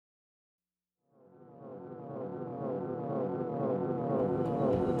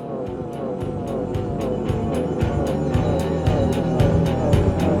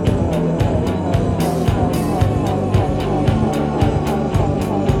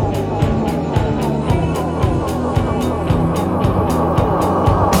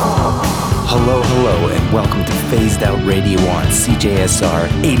Phased Out Radio on CJSR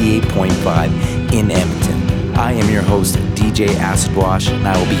 88.5 in Edmonton. I am your host, DJ Acid Wash, and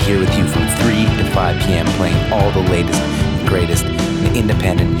I will be here with you from 3 to 5 p.m. playing all the latest and greatest in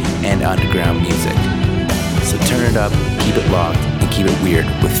independent and underground music. So turn it up, keep it locked, and keep it weird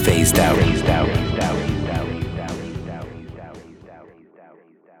with Phased Out.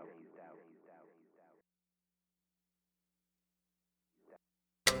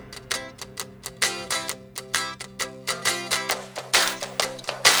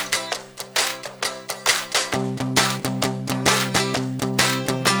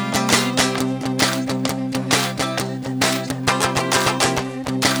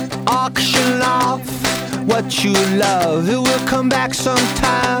 Auction off what you love, it will come back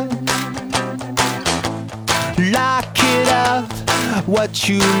sometime. Lock it up, what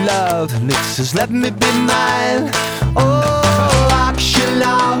you love, and it says let me be mine. Oh, auction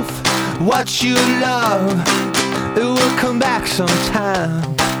off what you love, it will come back sometime.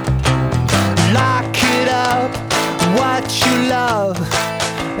 Lock it up, what you love,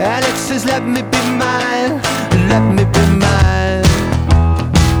 and it says let me be mine, let me be mine.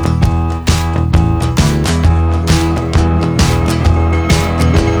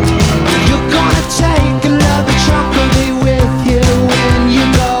 Take another chocolate with you when you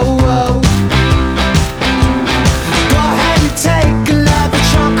go. Go ahead and take another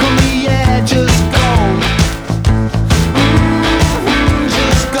chocolate, yeah, just go.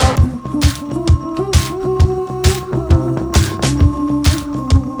 Just go.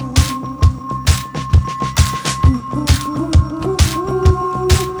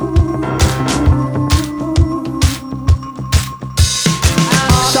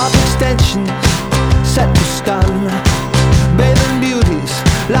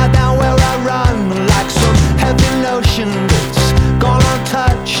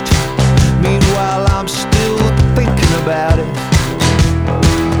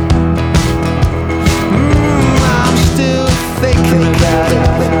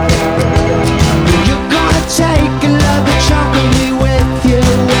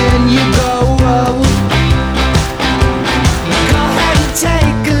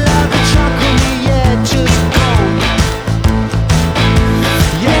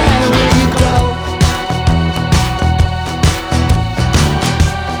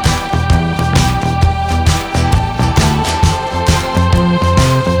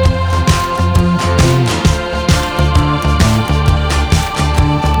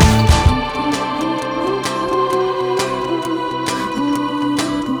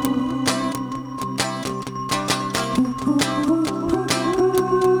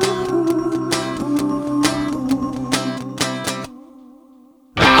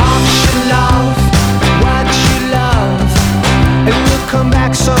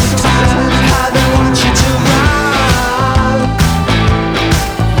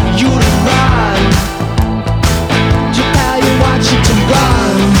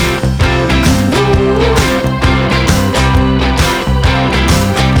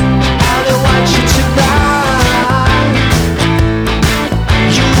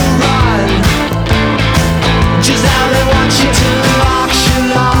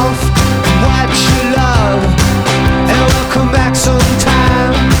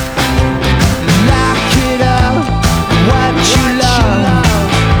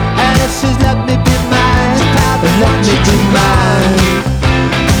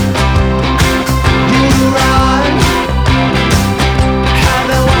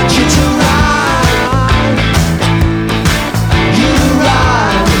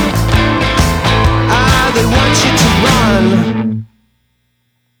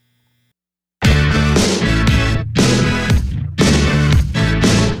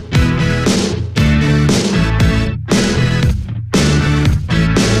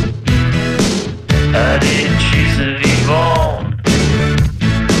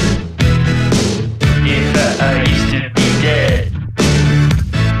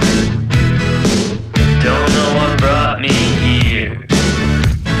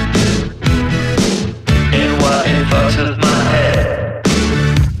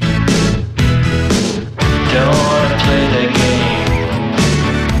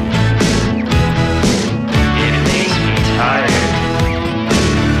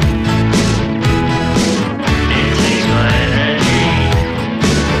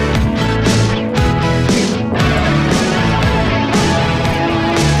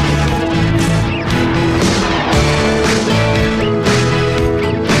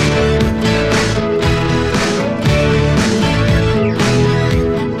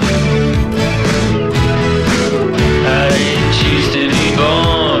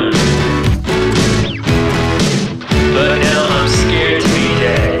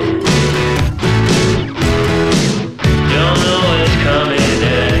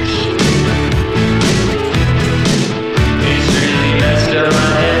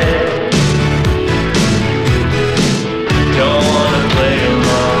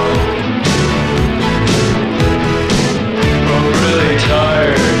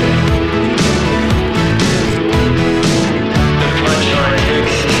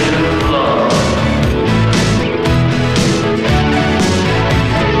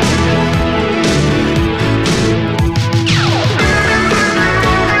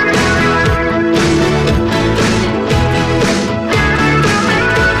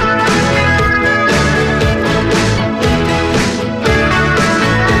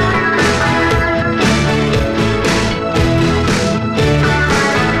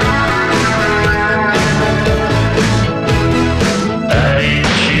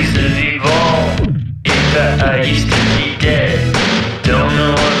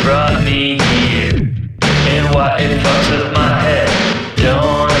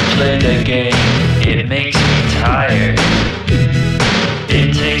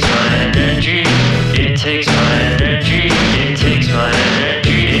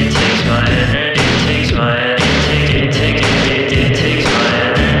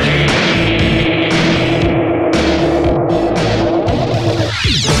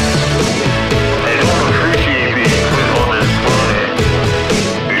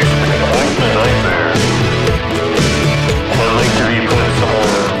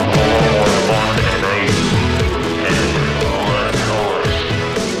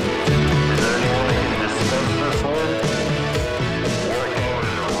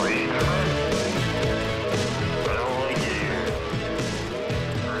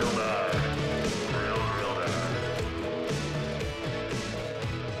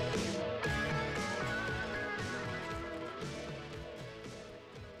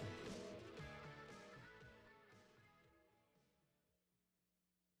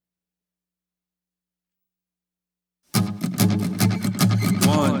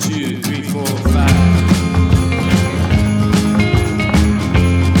 2, 3, 4, 5.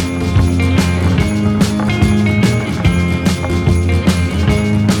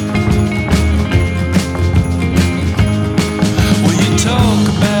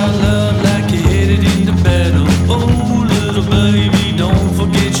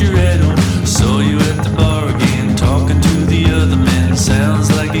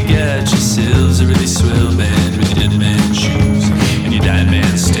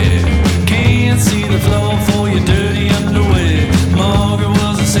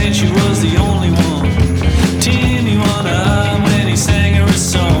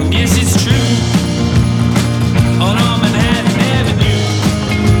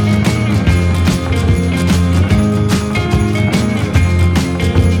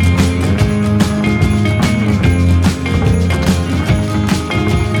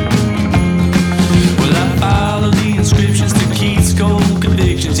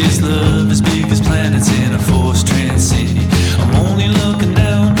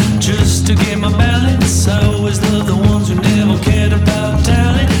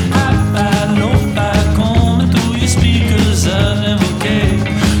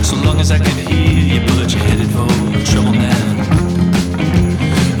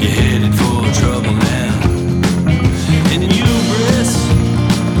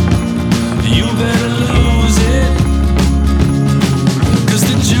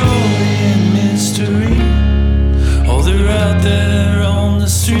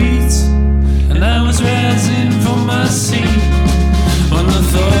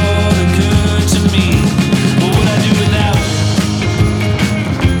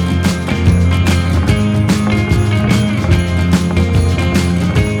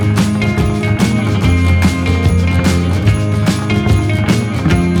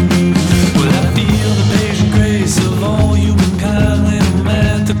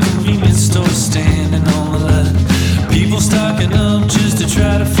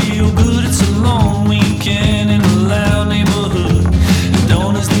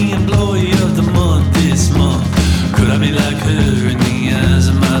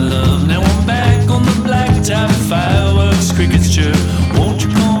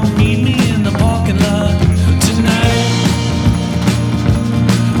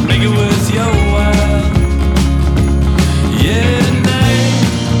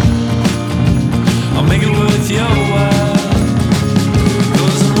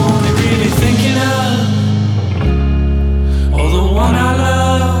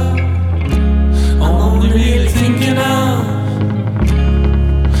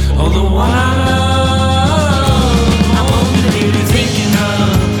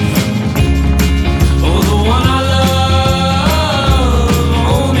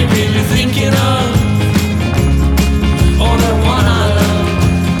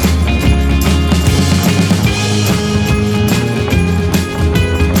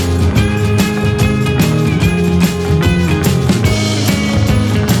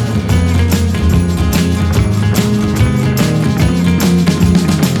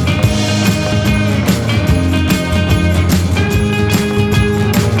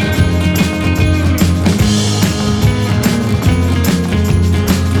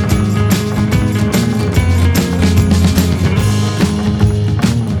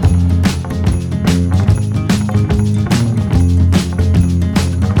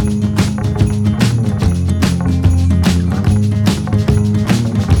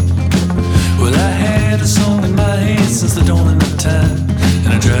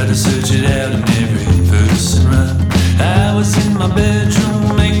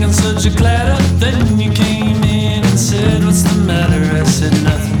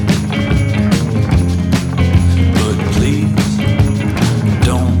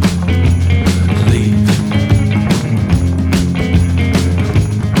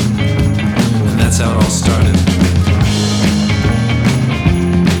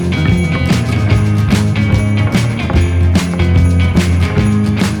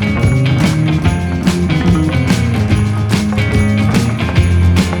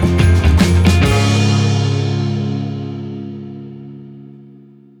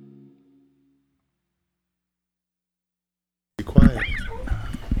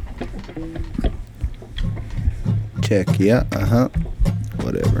 Check, yeah,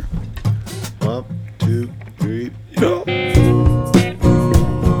 whatever. 1, 2, 3, go.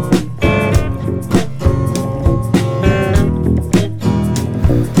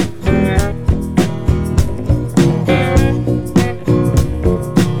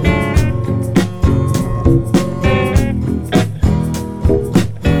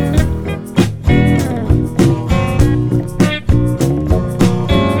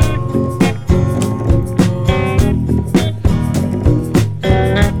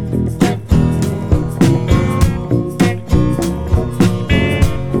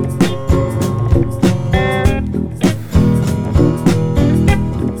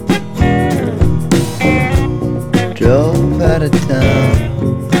 out of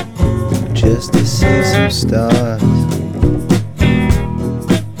town just to see some stars.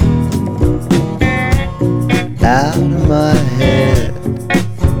 Out of my head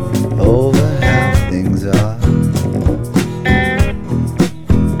over how things are.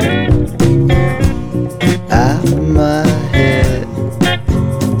 Out of my head,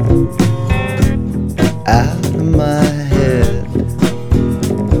 out of my head,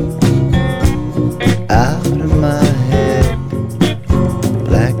 out of my head,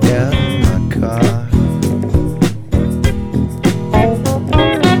 blacked out in my car.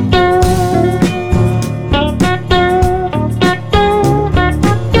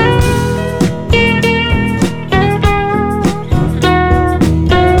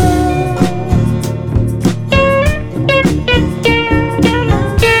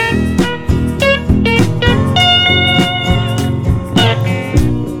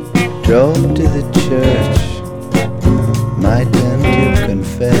 Drove to the church, my time to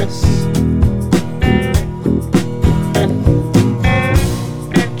confess.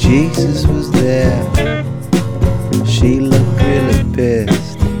 Jesus was there, she looked really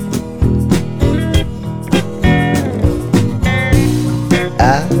pissed.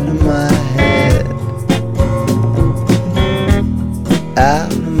 Out of my head,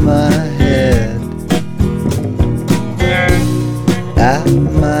 out of my head, out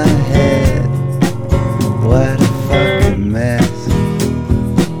of my head, what a fucking mess.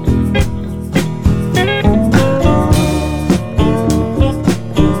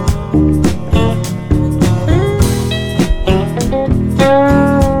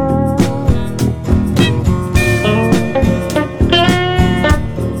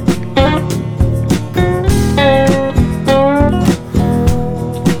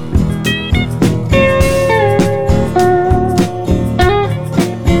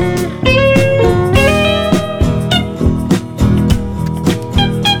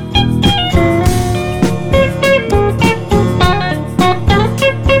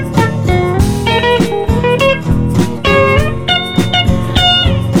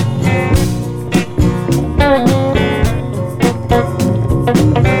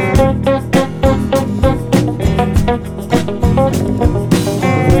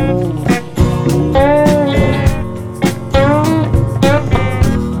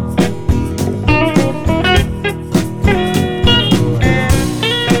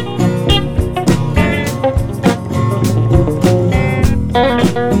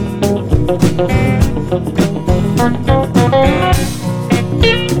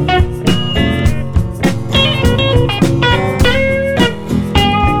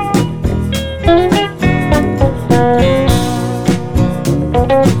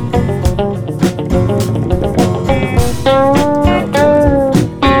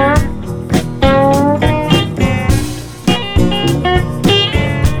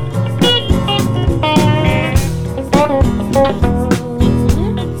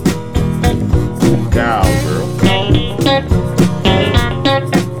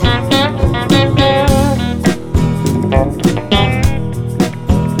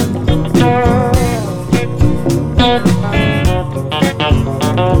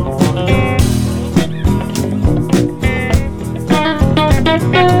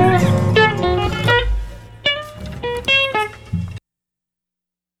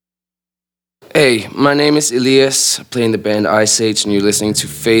 Hey, my name is Elias, playing the band Ice Age, and you're listening to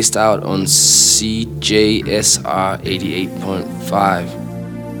Phased Out on CJSR 88.5.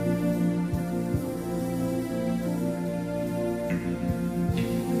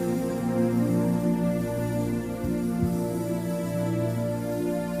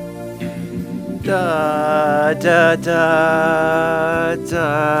 Da da da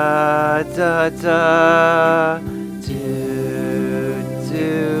da da da do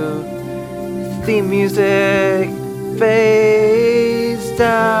theme music phased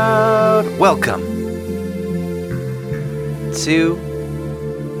out. Welcome to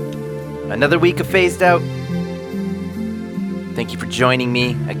another week of Phased Out. Thank you for joining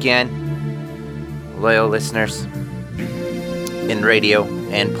me again, loyal listeners in radio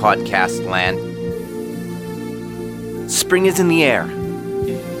and podcast land. Spring is in the air.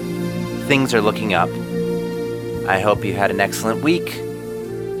 Things are looking up. I hope you had an excellent week.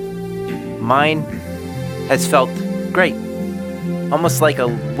 Mine has felt great. Almost like a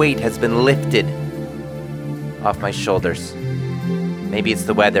weight has been lifted off my shoulders. Maybe it's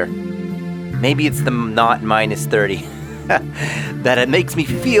the weather. Maybe it's the not minus 30. That it makes me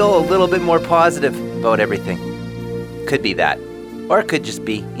feel a little bit more positive about everything. Could be that. Or it could just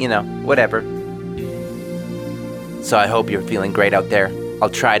be, whatever. So I hope you're feeling great out there. I'll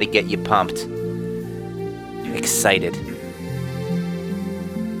try to get you pumped, excited,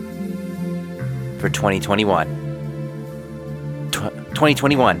 for 2021.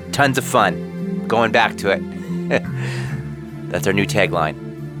 2021, tons of fun. Going back to it. That's our new tagline.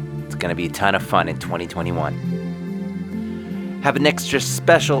 It's going to be a ton of fun in 2021. Have an extra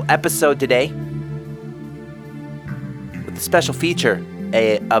special episode today with a special feature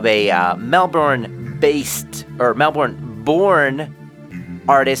of a Melbourne-born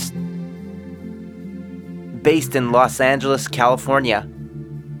artist based in Los Angeles, California.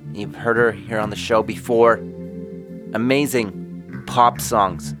 You've heard her here on the show before. Amazing pop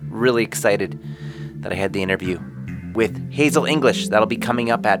songs. Really excited that I had the interview with Hazel English. That'll be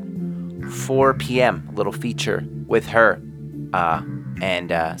coming up at 4 p.m. A little feature with her and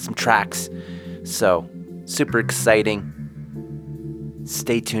some tracks. So, super exciting.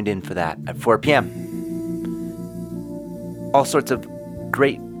 Stay tuned in for that at 4 p.m. All sorts of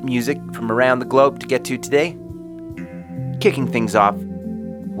great music from around the globe to get to today. Kicking things off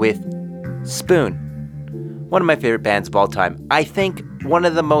with Spoon, one of my favorite bands of all time. I think one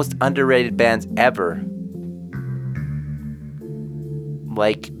of the most underrated bands ever.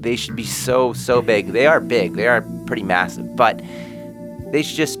 Like, they should be so big. They are big. They are pretty massive. But they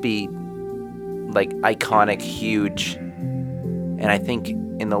should just be, like, iconic, huge. And I think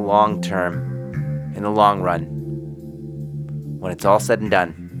in the long term, in the long run, when it's all said and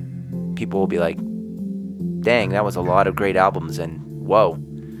done, people will be like, dang, that was a lot of great albums, and whoa.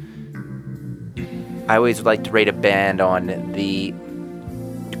 I always like to rate a band on the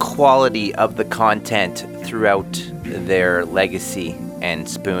quality of the content throughout their legacy, and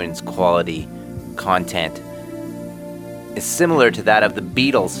Spoon's quality content is similar to that of the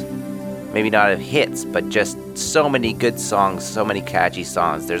Beatles. Maybe not of hits, but just so many good songs, so many catchy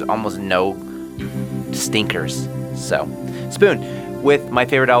songs. There's almost no stinkers. So, Spoon, with my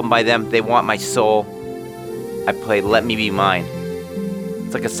favorite album by them, They Want My Soul, I played Let Me Be Mine.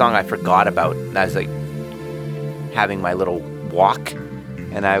 It's like a song I forgot about. And I was like having my little walk,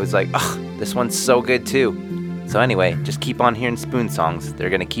 and I was like, oh, this one's so good too. So anyway, just keep on hearing Spoon songs. They're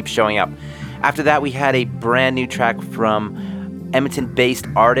going to keep showing up. After that, we had a brand new track from Edmonton-based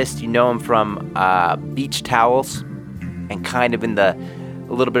artist. You know him from Beach Towels, and kind of in a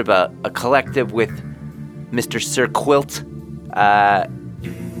little bit of a collective with Mr. Sir Quilt.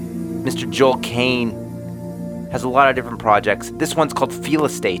 Mr. Joel Kane has a lot of different projects. This one's called Feel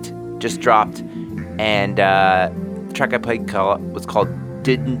Estate, just dropped, and the track I played was called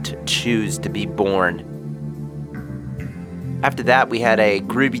Didn't Choose to Be Born. After that, we had a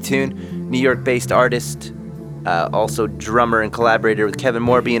groovy tune, New York-based artist, also drummer and collaborator with Kevin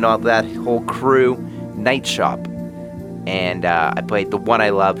Morby and all that whole crew, Night Shop. And I played the one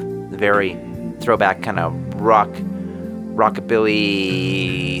I love, the very throwback kind of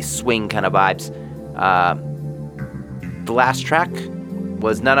rockabilly swing kind of vibes. The last track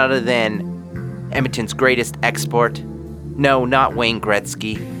was none other than Edmonton's greatest export. No, not Wayne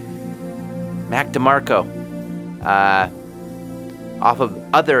Gretzky. Mac DeMarco. Off of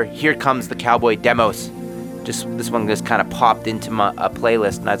other Here Comes the Cowboy demos. Just this one just kind of popped into my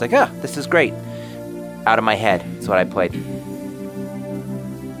playlist, and I was like, oh, this is great. Out of my head. That's what I played.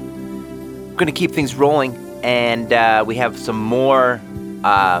 We're going to keep things rolling, and we have some more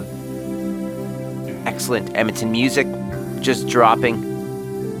excellent Edmonton music just dropping.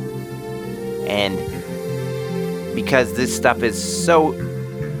 And because this stuff is so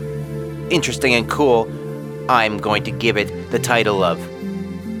interesting and cool, I'm going to give it the title of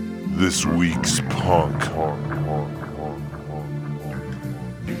This Week's Punk.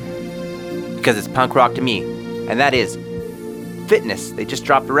 Because it's punk rock to me, and that is Fitness. They just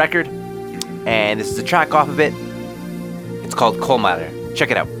dropped a record, and this is a track off of it. It's called Coal Miner.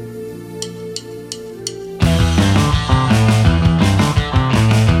 Check it out.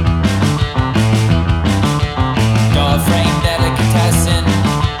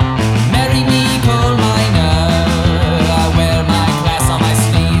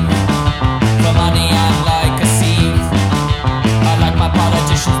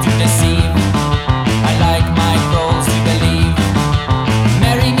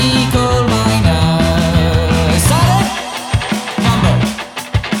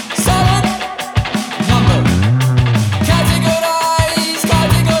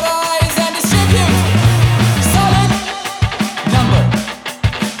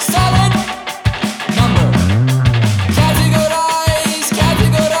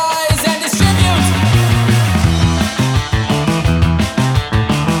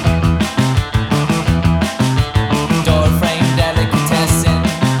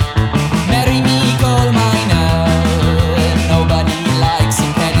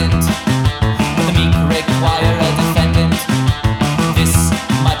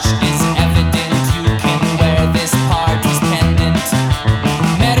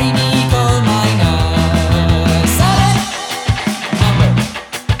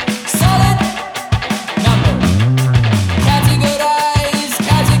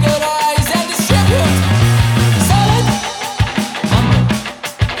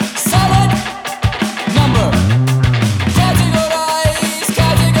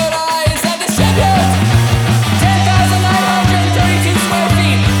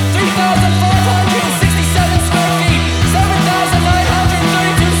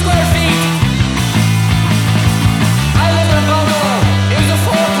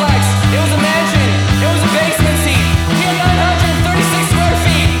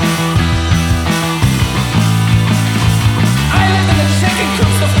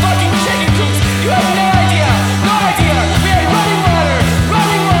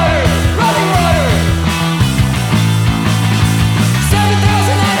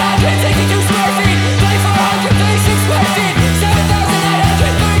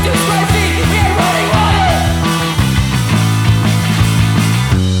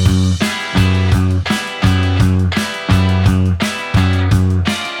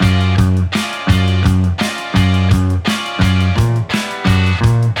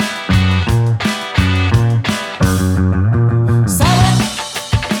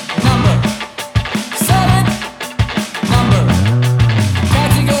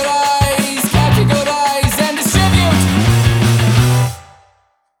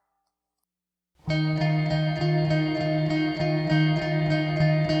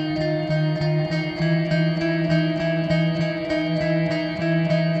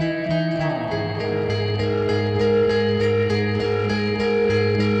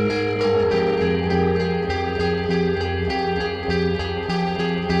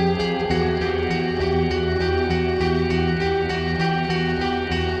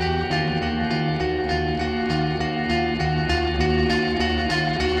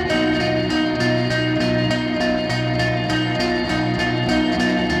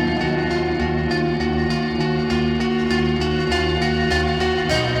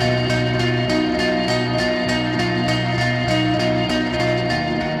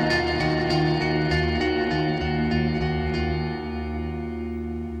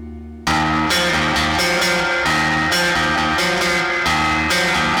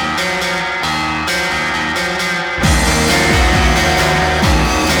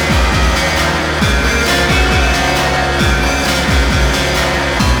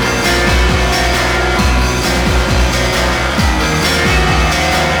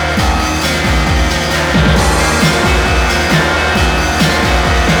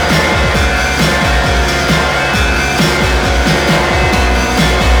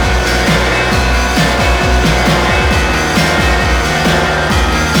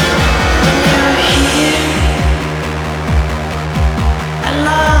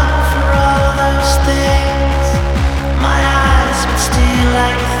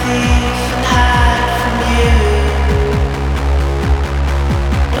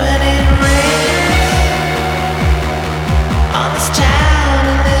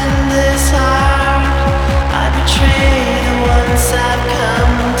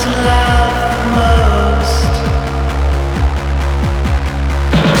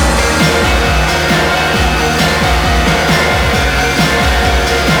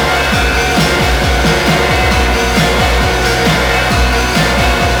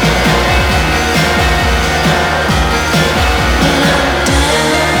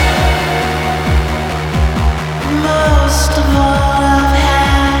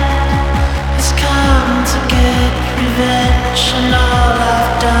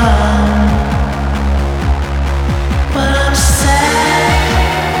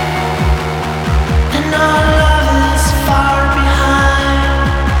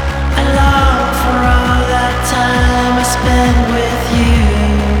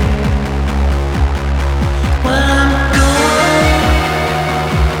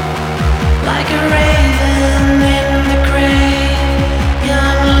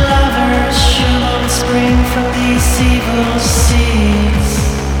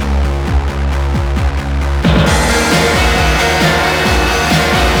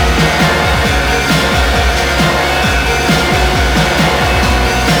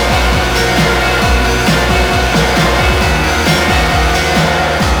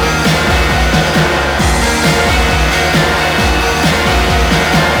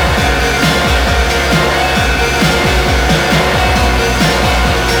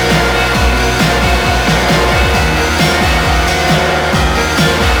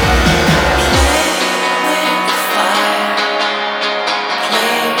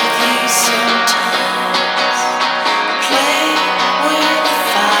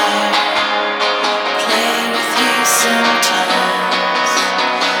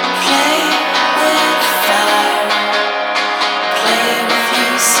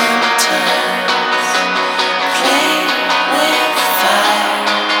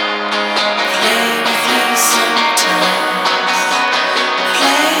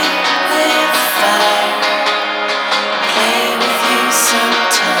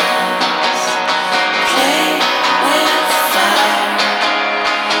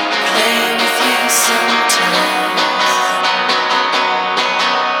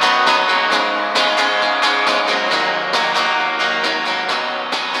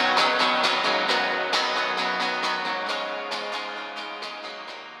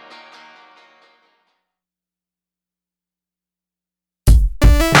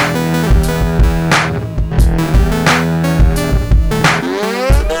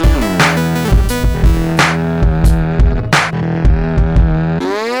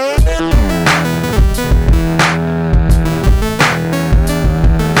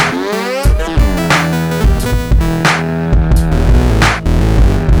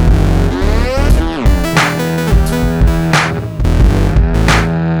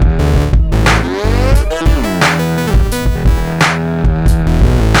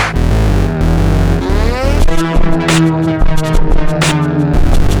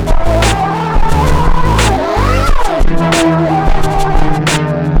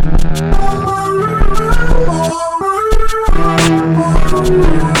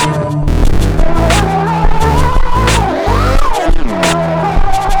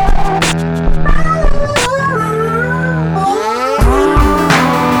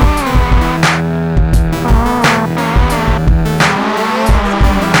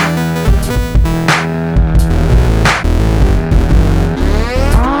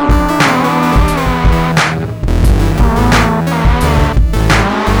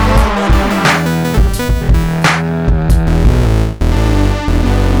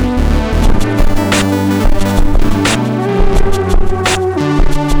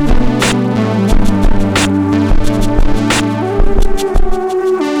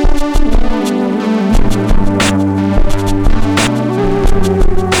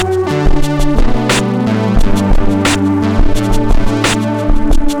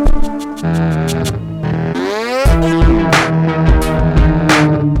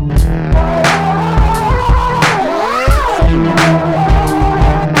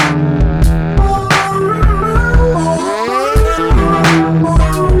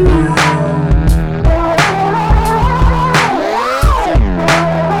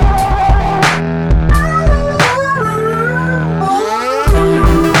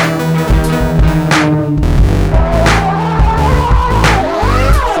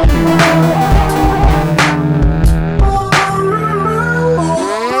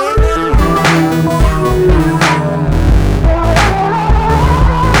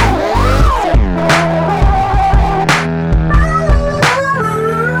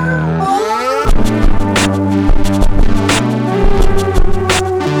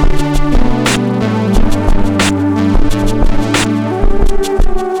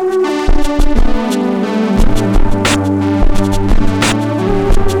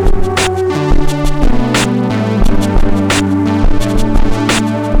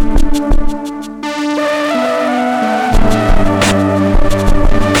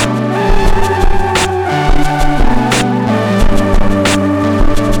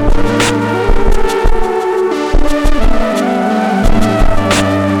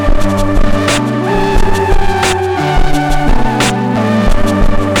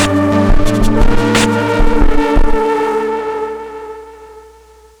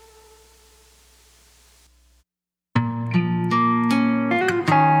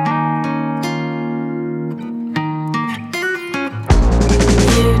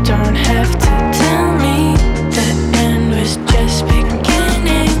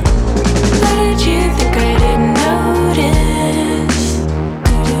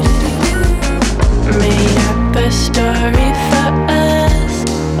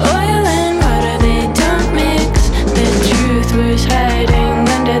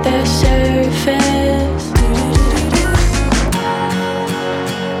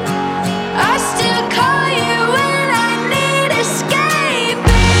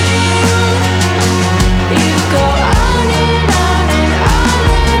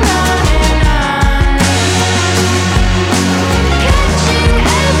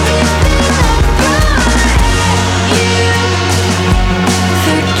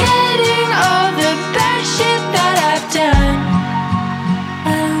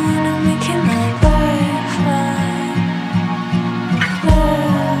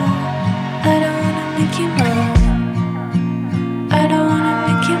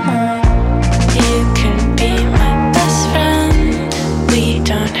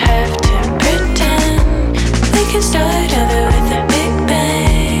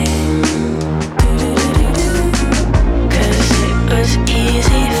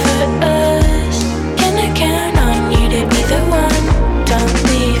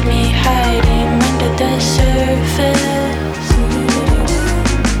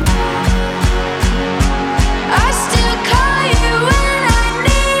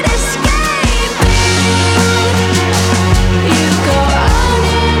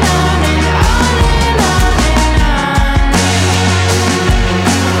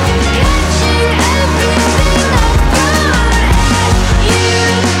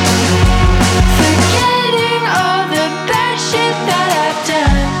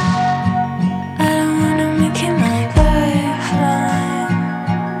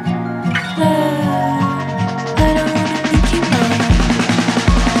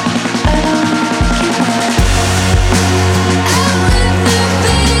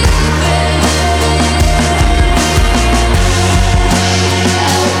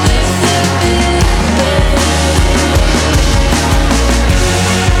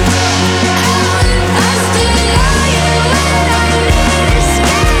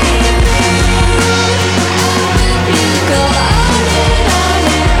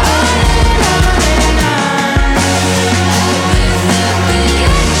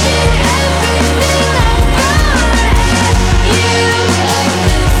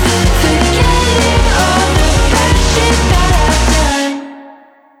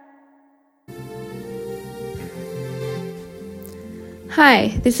 Hi,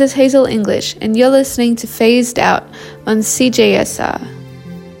 this is Hazel English, and you're listening to Phased Out on CJSR.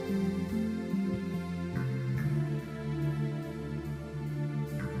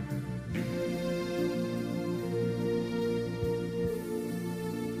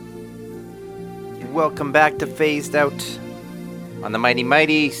 Welcome back to Phased Out on the mighty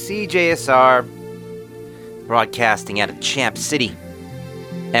CJSR, broadcasting out of Champ City,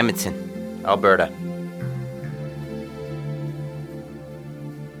 Edmonton, Alberta.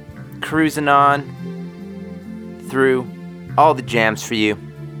 Cruising on through all the jams for you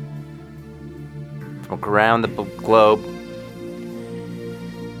from around the globe.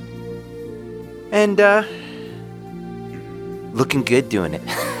 And looking good doing it.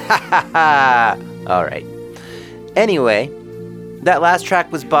 All right. Anyway, that last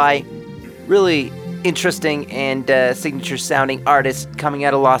track was by really interesting and signature sounding artist coming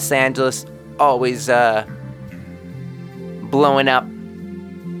out of Los Angeles, always blowing up.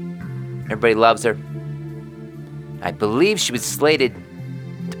 Everybody loves her. I believe she was slated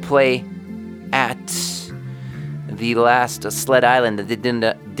to play at the last Sled Island that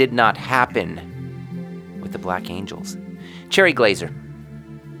did not happen with the Black Angels. Cherry Glazer.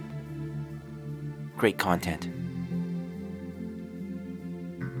 Great content.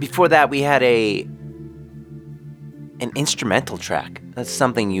 Before that, we had an instrumental track. That's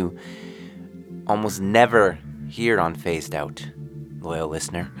something you almost never hear on Phased Out, loyal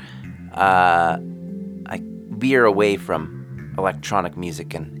listener. I veer away from electronic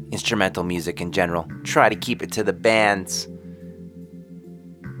music and instrumental music in general. Try to keep it to the bands.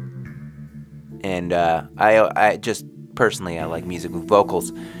 And I just personally, I like music with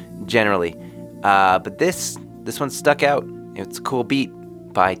vocals generally. But this one stuck out. It's a cool beat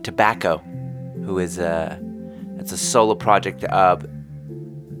by Tobacco, who is it's a solo project of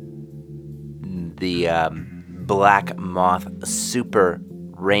the Black Moth Super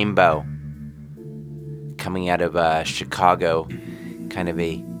Rainbow, coming out of Chicago, kind of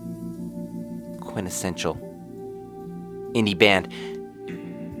a quintessential indie band.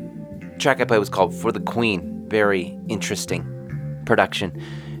 The track I played was called For the Queen. Very interesting production.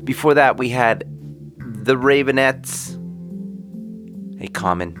 Before that, we had the Ravenettes, a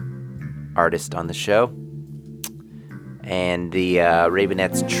common artist on the show. And the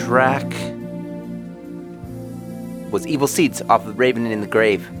Ravenettes track was Evil Seeds off of Raven in the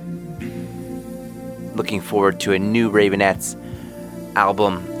Grave. Looking forward to a new Ravenettes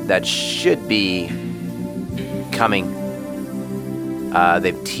album that should be coming.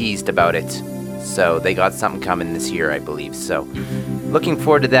 They've teased about it. So they got something coming this year, I believe. So looking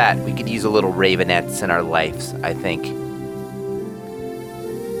forward to that. We could use a little Ravenettes in our lives, I think.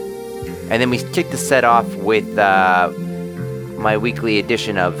 And then we kicked the set off with my weekly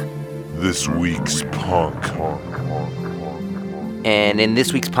edition of This Week's Punk. And in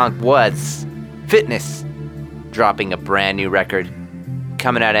this week's punk was Fitness, dropping a brand new record,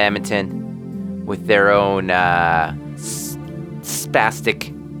 coming out of Edmonton with their own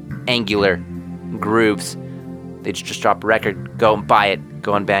spastic, angular grooves. They just dropped a record. Go and buy it.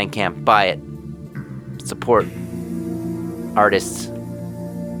 Go on Bandcamp. Buy it. Support artists.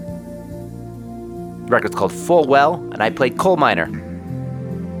 The record's called Full Well, and I played Coal Miner.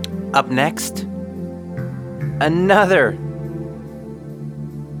 Up next, another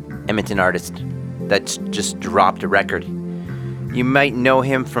Edmonton artist that's just dropped a record. You might know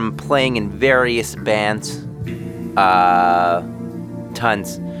him from playing in various bands.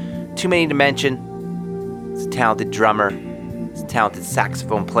 Tons. Too many to mention. He's a talented drummer. He's a talented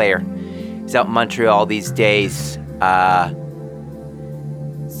saxophone player. He's out in Montreal these days.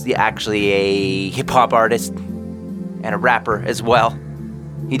 He's actually a hip-hop artist and a rapper as well.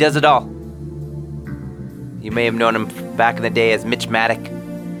 He does it all. You may have known him back in the day as Mitch Maddock.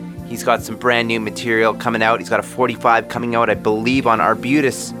 He's got some brand new material coming out. He's got a 45 coming out, I believe, on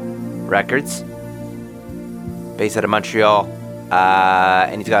Arbutus Records, based out of Montreal.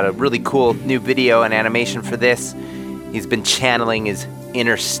 And he's got a really cool new video and animation for this. He's been channeling his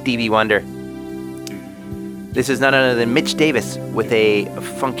inner Stevie Wonder. This is none other than Mitch Davis with a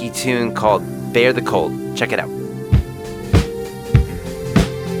funky tune called Bear the Cold. Check it out.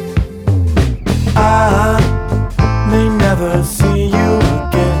 I may never see you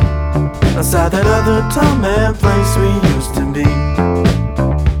again outside that other time and place we used to be.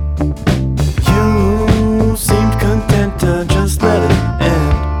 You seemed content to just let it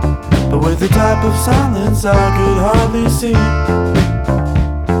end, but with the type of silence I could hardly see.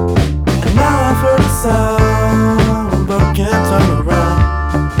 And now I've heard a sound, but can't turn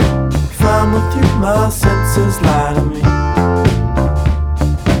around. If I'm with you, my senses lie to me.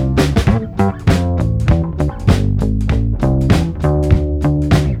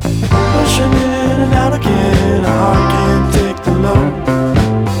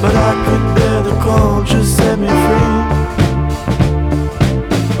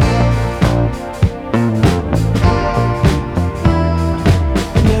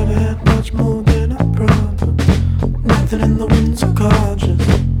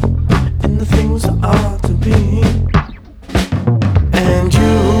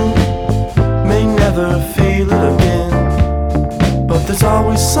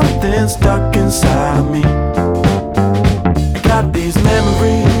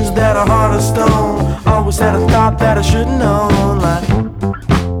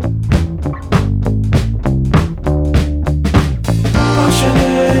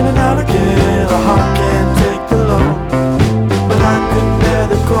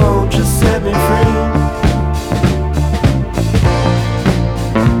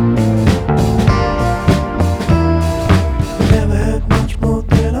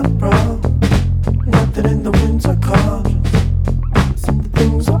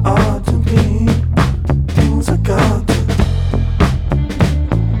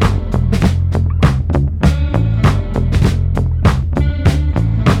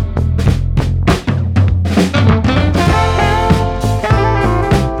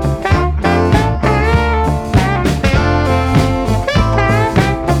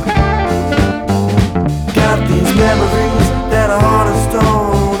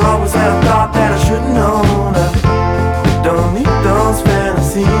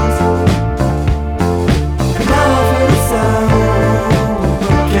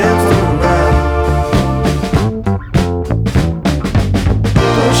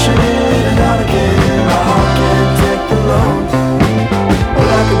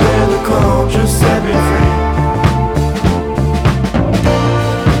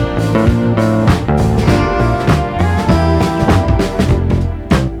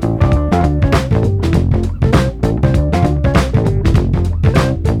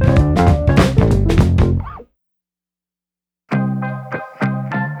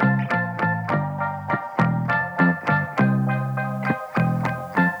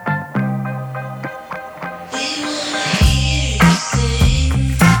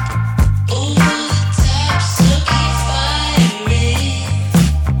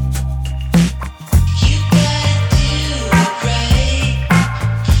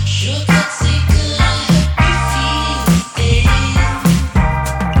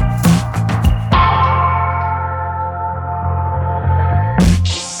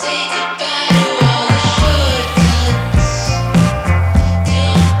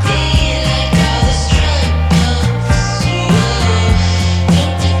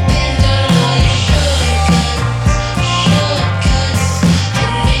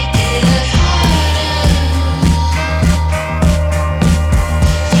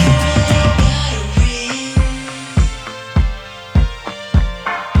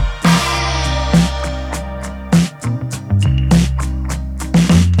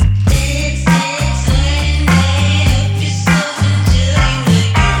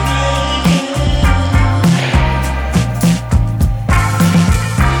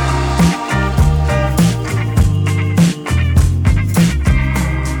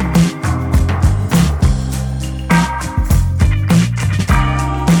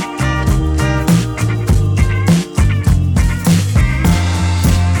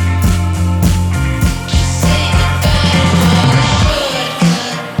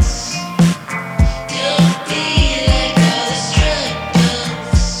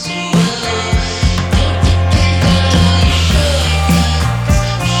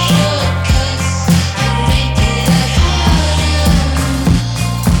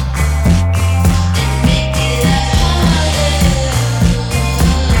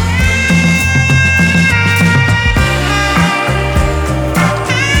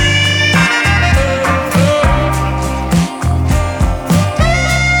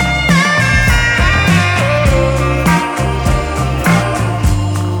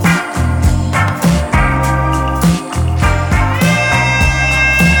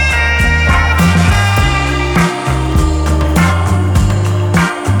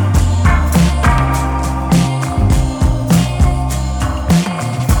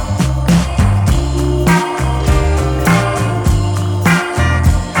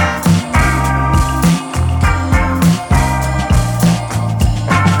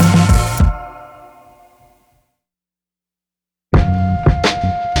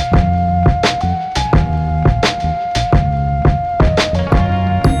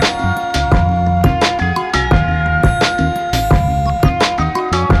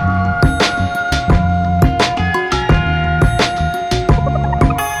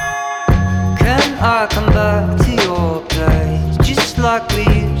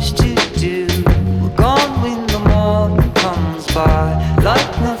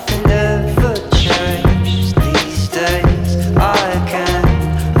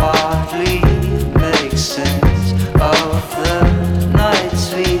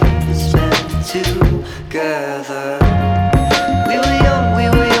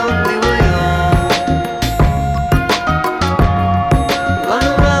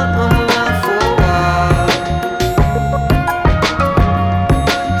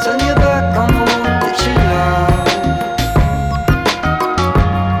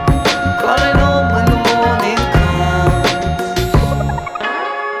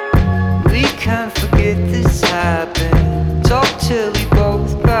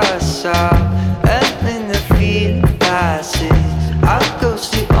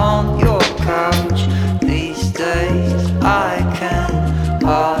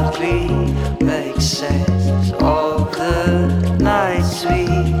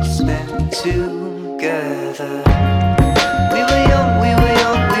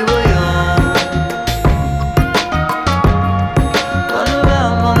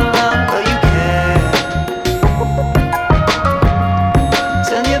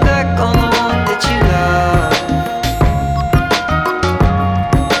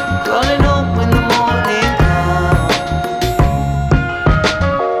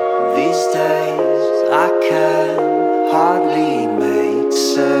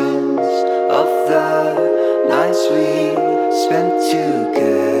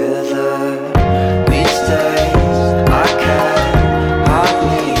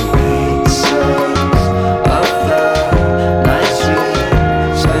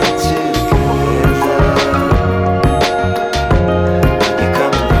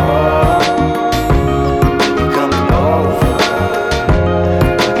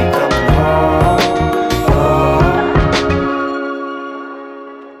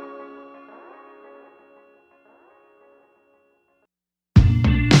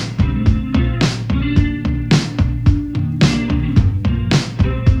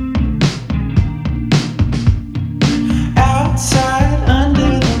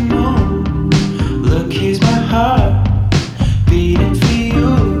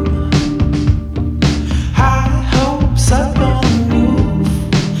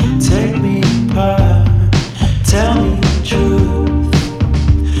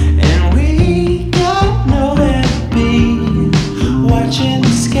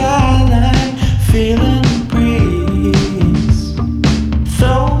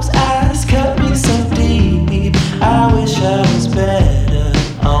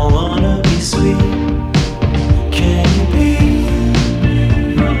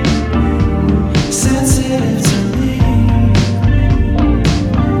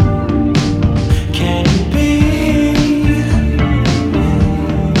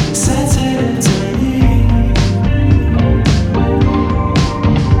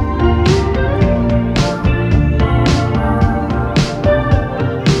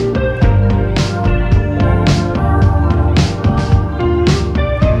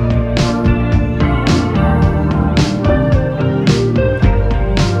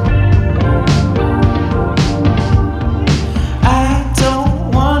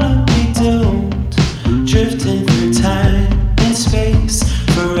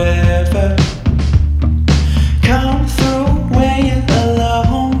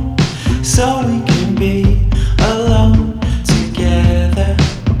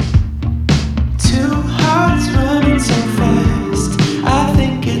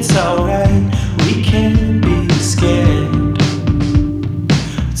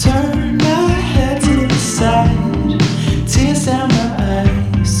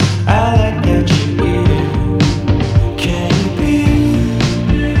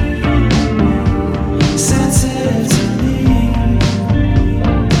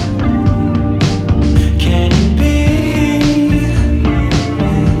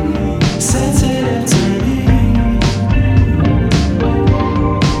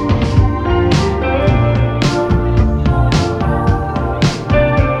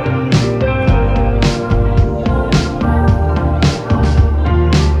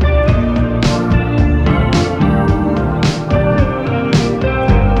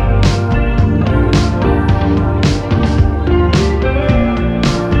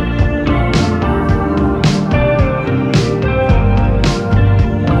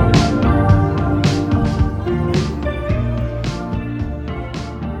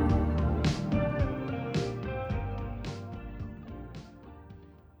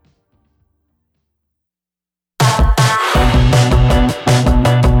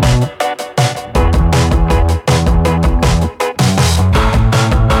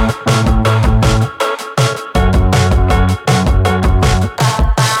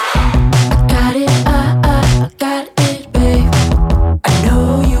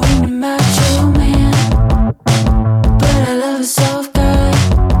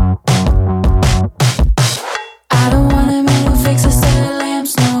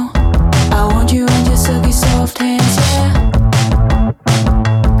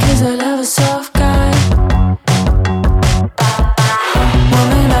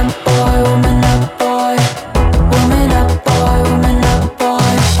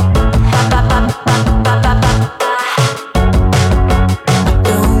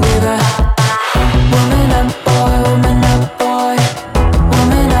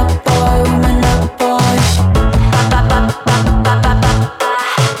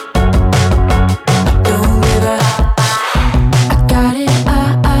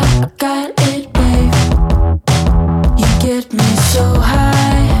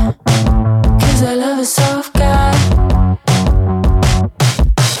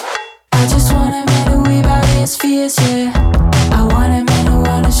 tears, yeah. I want a man who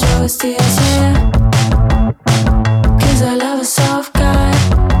wanna show his tears, yeah. 'Cause I love a soft guy.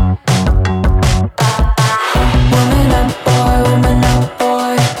 Woman up, boy, woman up,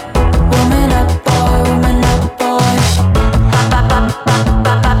 boy. Woman up, boy, woman up, boy.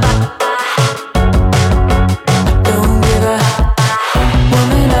 Don't give a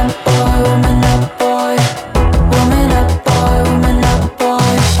woman up, boy, woman up, boy. Woman up, boy, woman up,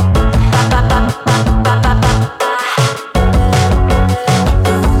 boy.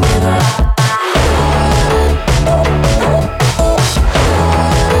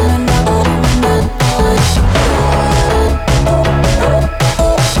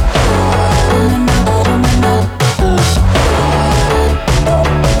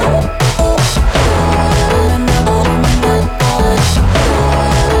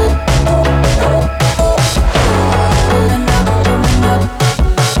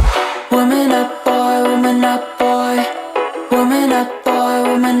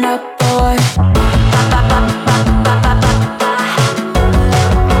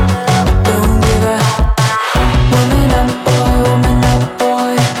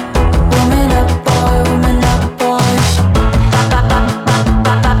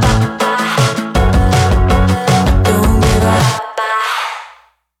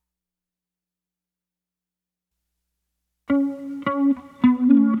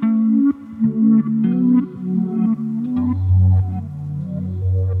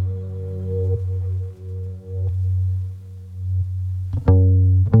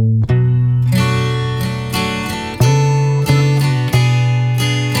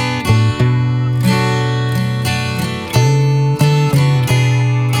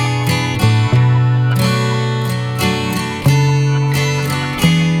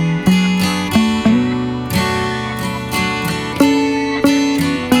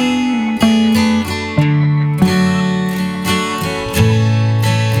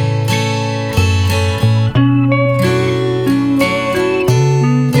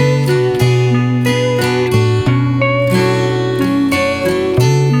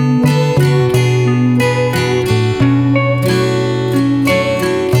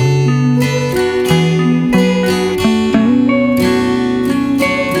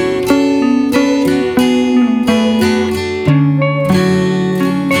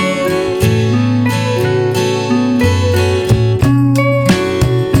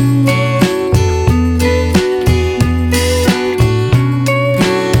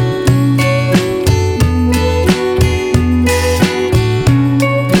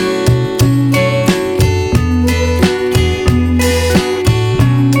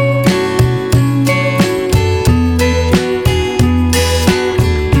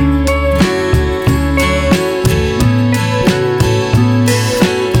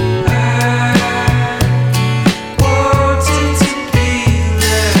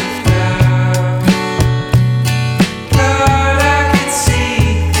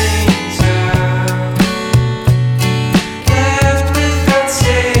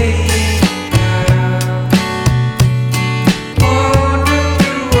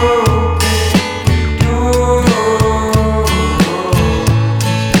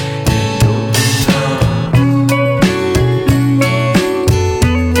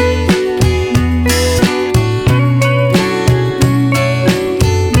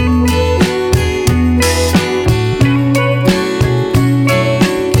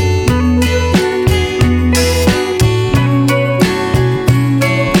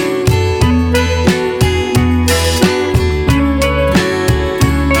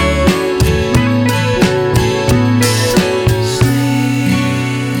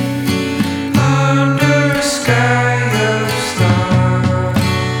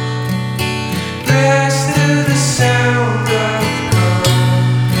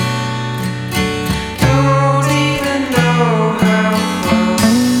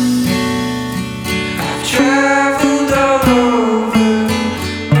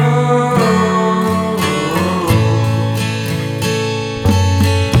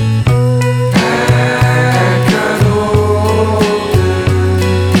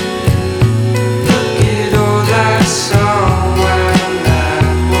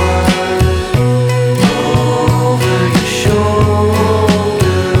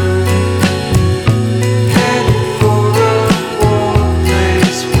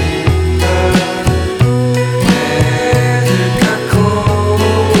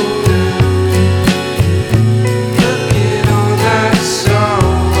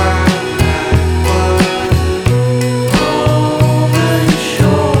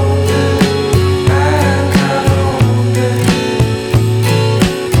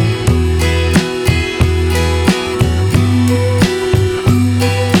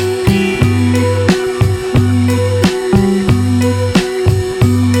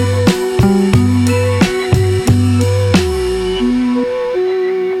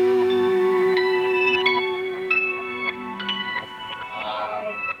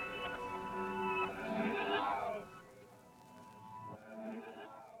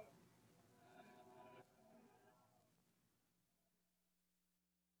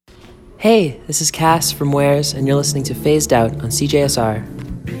 Hey, this is Cass from Wares, and you're listening to Phased Out on CJSR.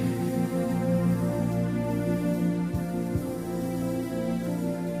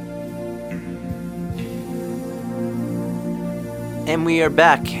 And we are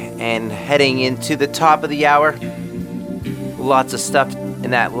back and heading into the top of the hour. Lots of stuff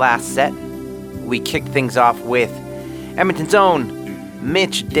in that last set. We kicked things off with Edmonton's own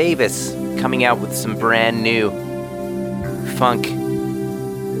Mitch Davis coming out with some brand new funk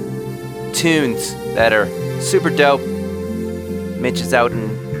tunes that are super dope. Mitch is out in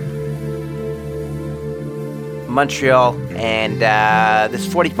Montreal, and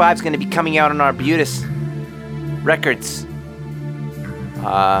this 45 is going to be coming out on Arbutus Records.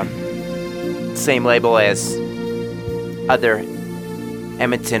 Same label as other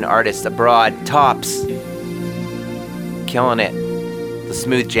Edmonton artists abroad, Tops, killing it. The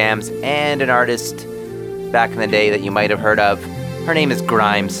Smooth Jams, and an artist back in the day that you might have heard of. Her name is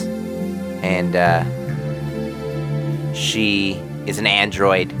Grimes, and she is an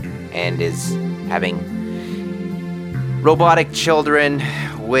android and is having robotic children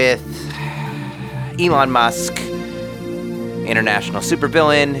with Elon Musk, international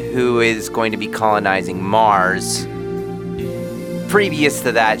supervillain who is going to be colonizing Mars. Previous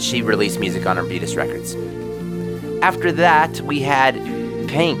to that, she released music on Arbutus Records. After that, we had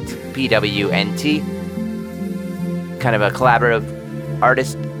Paint, PWNT, kind of a collaborative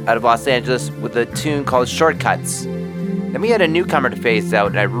artist out of Los Angeles with a tune called Shortcuts. Then we had a newcomer to Phase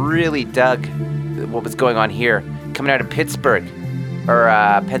Out, and I really dug what was going on here, coming out of Pittsburgh, or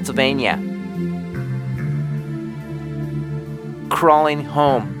Pennsylvania. Crawling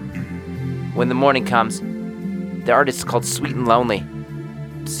Home When the Morning Comes. The artist is called Sweet and Lonely.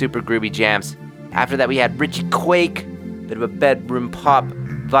 Super groovy jams. After that, we had Richie Quake, bit of a bedroom pop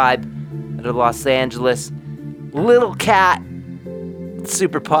vibe out of Los Angeles. Little Cat,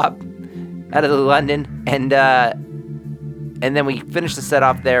 super pop out of London. And then we finished the set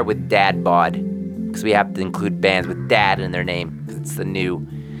off there with Dad Bod, because we have to include bands with dad in their name, because it's the new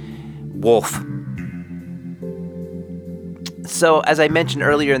Wolf. So, as I mentioned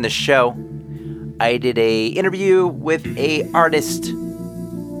earlier in the show, I did a interview with a artist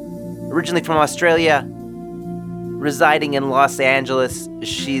originally from Australia, residing in Los Angeles.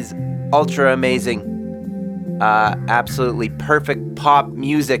 She's ultra amazing. Absolutely perfect pop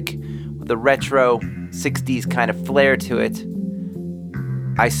music with a retro 60s kind of flair to it.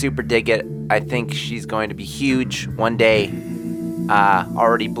 I super dig it. I think she's going to be huge one day,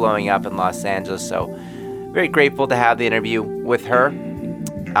 already blowing up in Los Angeles. So very grateful to have the interview with her.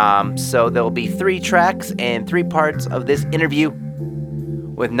 So there will be 3 tracks and 3 parts of this interview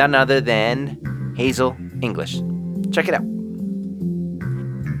with none other than Hazel English. Check it out.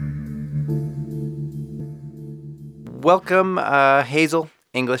 Welcome, Hazel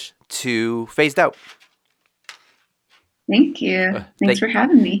English, to Phased Out. Thank you. Thanks for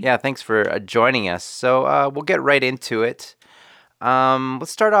having me. Yeah, thanks for joining us. So we'll get right into it. Let's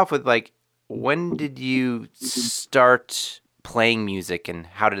start off with, when did you start playing music, and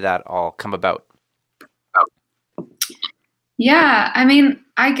how did that all come about? Yeah, I mean,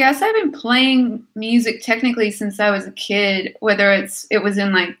 I guess I've been playing music technically since I was a kid, whether it was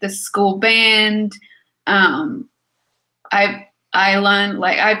in the school band. I learned,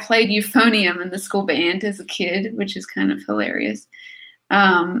 I played euphonium in the school band as a kid, which is kind of hilarious.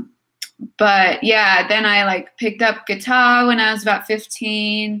 But yeah, then I picked up guitar when I was about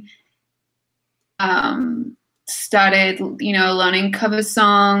 15. Started, learning cover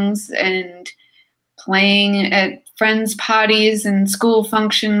songs and playing at friends' parties and school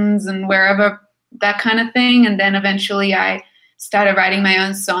functions and wherever, that kind of thing. And then eventually I started writing my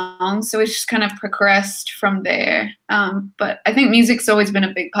own songs. So it just kind of progressed from there. But I think music's always been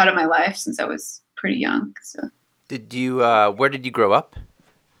a big part of my life since I was pretty young. So. Did you, where did you grow up?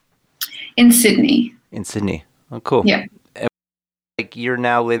 In Sydney. In Sydney. Oh, cool. Yeah. You're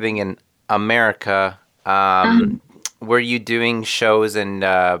now living in America. Were you doing shows and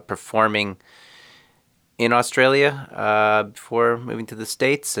performing in Australia before moving to the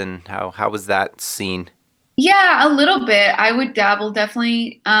States? And how was that scene? Yeah, a little bit. I would dabble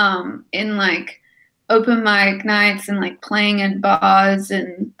definitely in open mic nights and playing in bars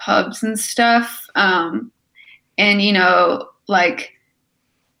and pubs and stuff. And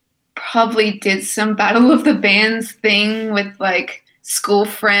probably did some Battle of the Bands thing with school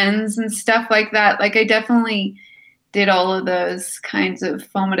friends and stuff like that. I definitely did all of those kinds of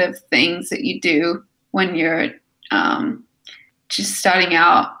formative things that you do when you're just starting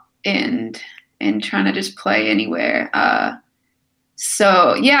out and trying to just play anywhere.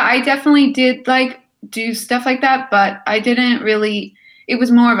 So yeah, I definitely did do stuff like that, but I didn't really it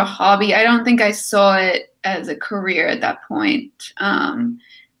was more of a hobby. I don't think I saw it as a career at that point,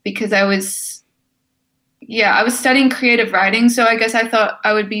 because I was studying creative writing. So I guess I thought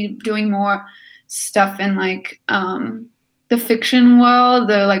I would be doing more stuff in like the fiction world,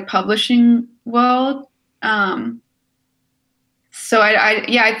 the like publishing world. So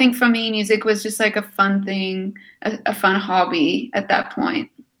I think for me, music was just like a fun thing, a fun hobby at that point.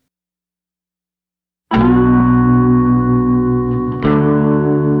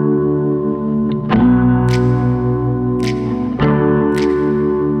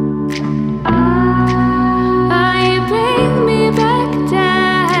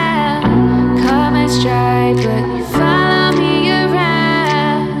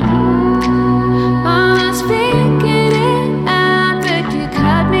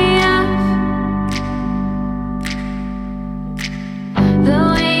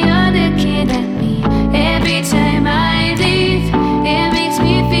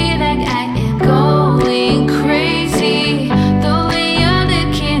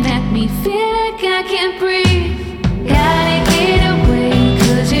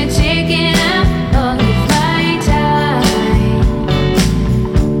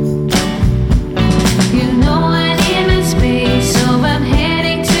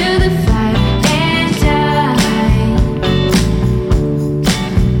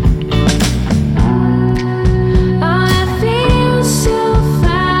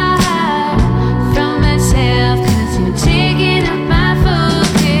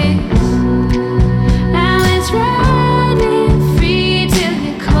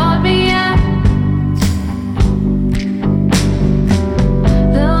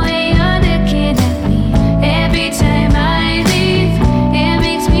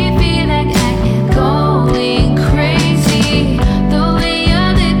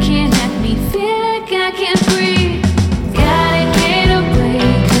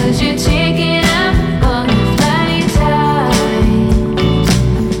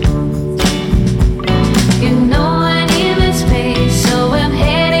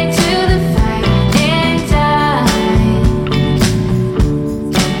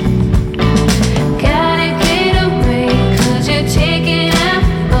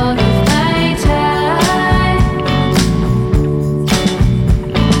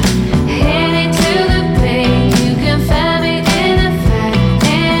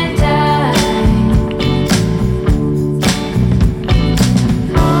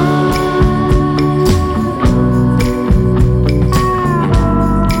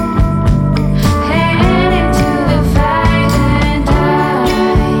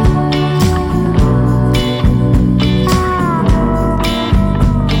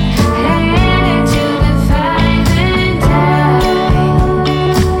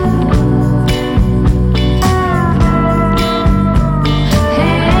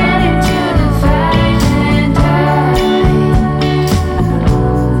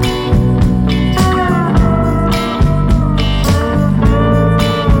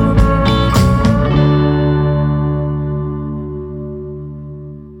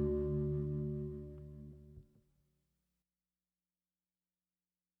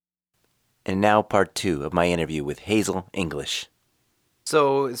 And now part 2 of my interview with Hazel English.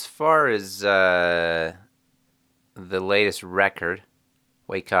 So as far as the latest record,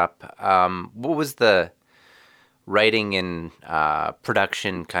 Wake Up, what was the writing and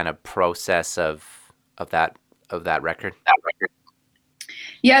production kind of process of that record?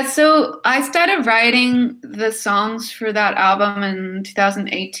 Yeah, so I started writing the songs for that album in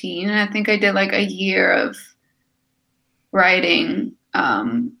 2018, and I think I did like a year of writing.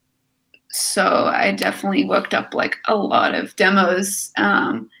 So I definitely worked up like a lot of demos.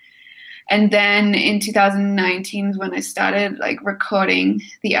 And then in 2019 when I started like recording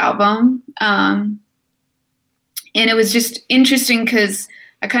the album. And it was just interesting because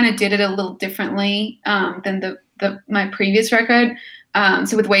I kind of did it a little differently than my previous record.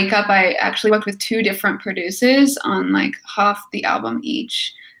 So with Wake Up, I actually worked with 2 different producers on like half the album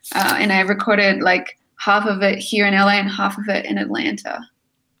each. And I recorded like half of it here in LA and half of it in Atlanta.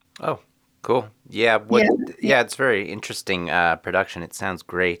 Oh, cool. Yeah. It's very interesting production. It sounds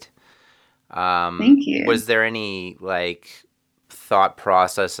great. Thank you. Was there any like thought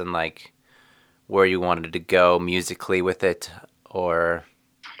process and like where you wanted to go musically with it, or?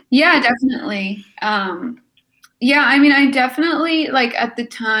 Yeah, definitely. Yeah, I mean, I definitely, like, at the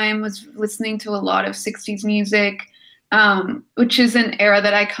time was listening to a lot of 60s music, which is an era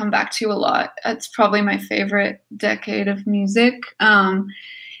that I come back to a lot. It's probably my favorite decade of music.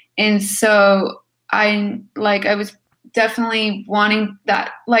 And so I was definitely wanting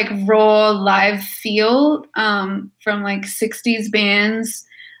that like raw live feel from like 60s bands.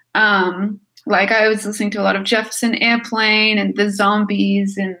 Like I was listening to a lot of Jefferson Airplane and the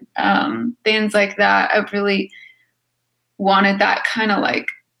Zombies and bands like that. I really wanted that kind of like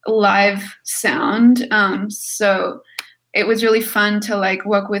live sound. So it was really fun to like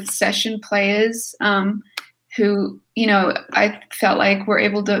work with session players who, you know, I felt like were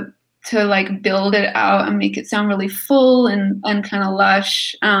able to like build it out and make it sound really full and kind of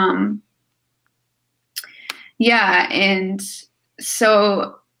lush. Yeah, and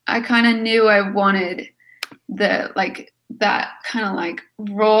so I kind of knew I wanted the like that kind of like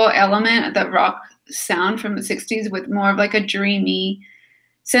raw element, that rock sound from the 60s with more of like a dreamy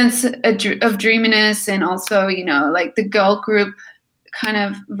sense of dreaminess, and also, you know, like the girl group kind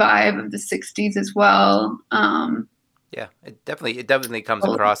of vibe of the 60s as well. Yeah, it definitely comes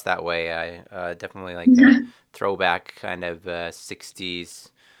across that way. I definitely like the throwback kind of 60s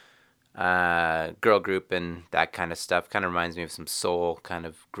girl group and that kind of stuff. Kind of reminds me of some soul kind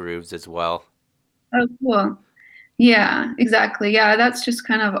of grooves as well. Oh, cool. Yeah, exactly. Yeah, that's just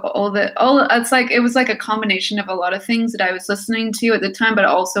kind of it's like, it was like a combination of a lot of things that I was listening to at the time, but I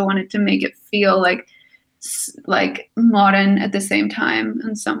also wanted to make it feel like modern at the same time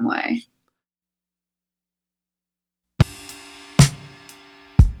in some way.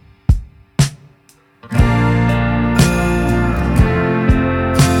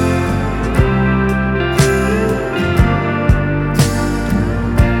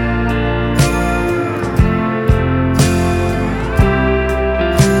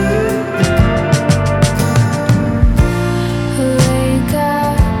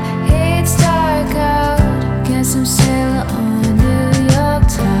 It's dark out, guess I'm still on New York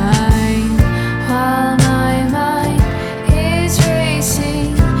time.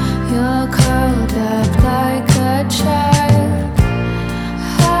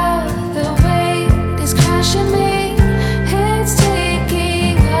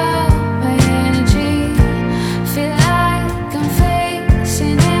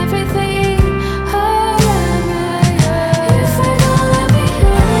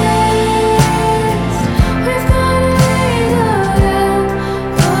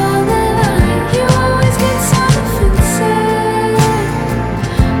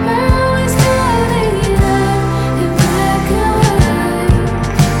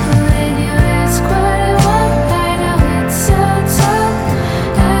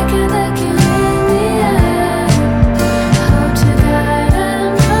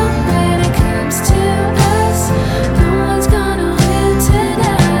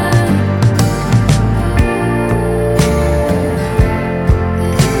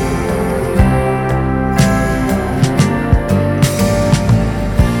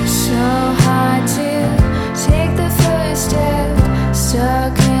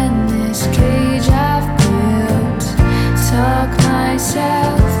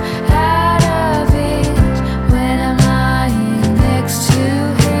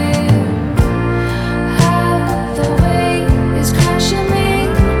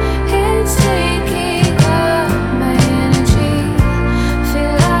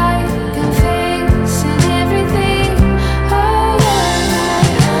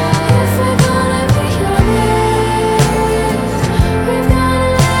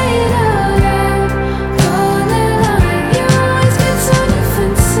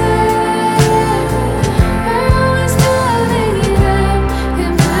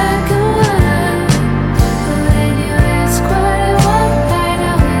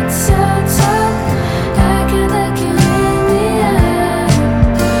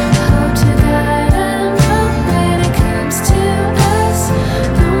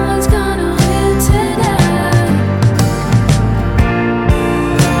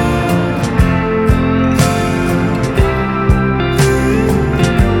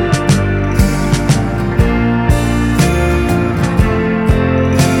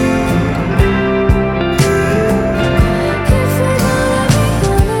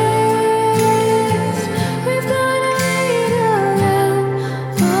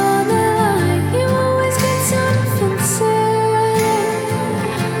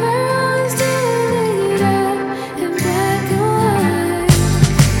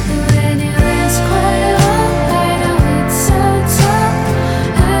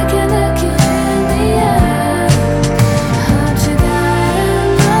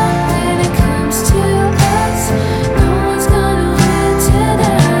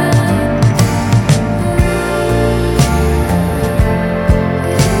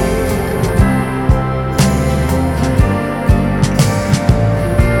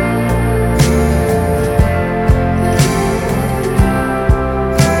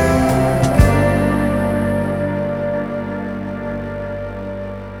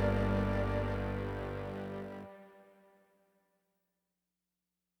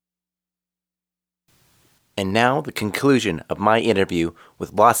 And now the conclusion of my interview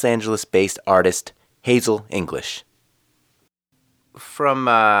with Los Angeles-based artist Hazel English. From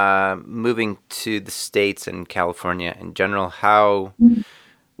moving to the States and California in general,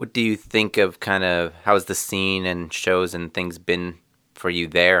 what do you think of how's the scene and shows and things been for you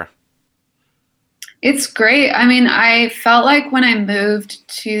there? It's great. I mean, I felt like when I moved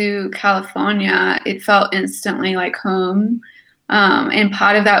to California, it felt instantly like home. And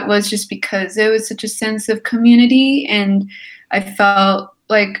part of that was just because there was such a sense of community, and I felt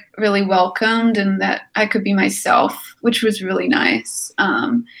like really welcomed and that I could be myself, which was really nice.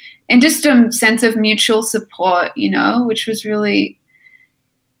 And just a sense of mutual support, which was really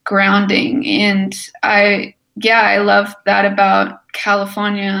grounding. And I love that about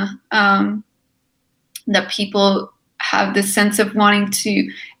California, that people have this sense of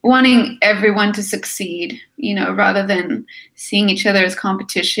wanting everyone to succeed, rather than seeing each other as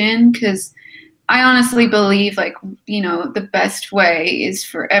competition. Because I honestly believe, the best way is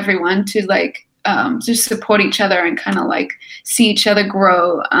for everyone to just support each other and kind of see each other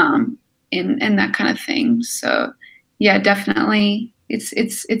grow, in that kind of thing. So yeah, definitely,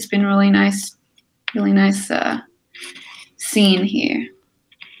 it's been really nice scene here.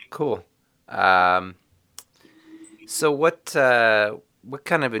 Cool. So what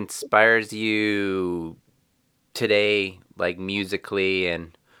kind of inspires you today, musically,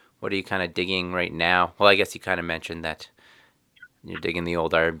 and what are you kind of digging right now? Well, I guess you kind of mentioned that you're digging the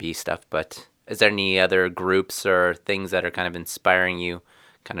old R&B stuff, but is there any other groups or things that are kind of inspiring you,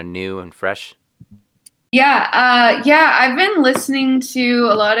 kind of new and fresh? Yeah, I've been listening to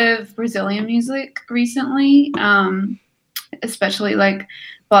a lot of Brazilian music recently, especially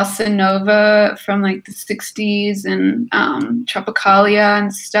bossa nova from the 60s and Tropicalia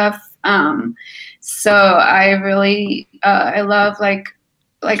and stuff. So I really I love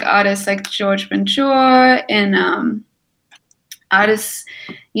artists like George Benjor and artists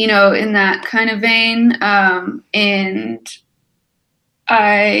in that kind of vein. And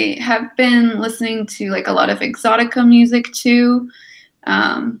I have been listening to a lot of exotica music too,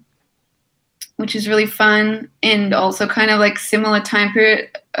 which is really fun, and also kind of similar time period,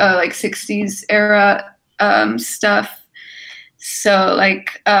 60s era stuff. So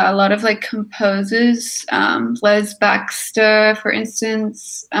a lot of composers, Les Baxter, for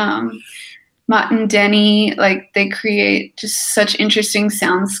instance, Martin Denny, they create just such interesting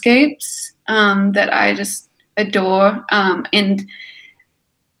soundscapes that I just adore and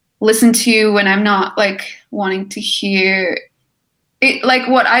listen to when I'm not wanting to hear it.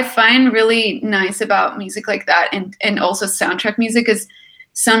 What I find really nice about music like that and also soundtrack music is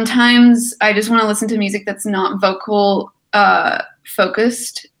sometimes I just want to listen to music that's not vocal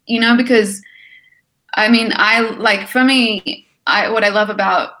focused, because I mean, what I love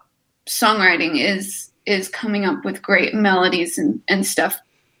about songwriting is coming up with great melodies and stuff,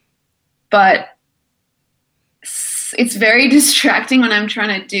 but it's very distracting when I'm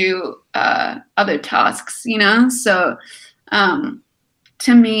trying to do other tasks, so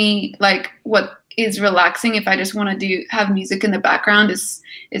to me, what is relaxing if I just want to have music in the background is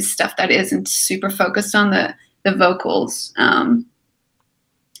stuff that isn't super focused on the vocals, and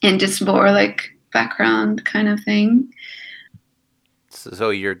just more background kind of thing. So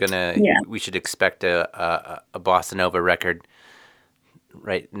you're we should expect a bossa nova record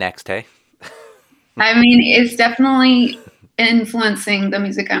right next, hey? I mean, it's definitely influencing the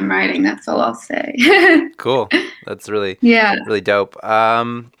music I'm writing. That's all I'll say. Cool. That's really dope.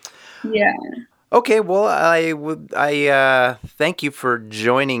 Yeah. Okay. Well, I thank you for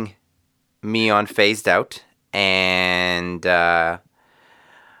joining me on Phased Out, and I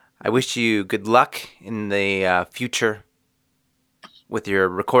wish you good luck in the future with your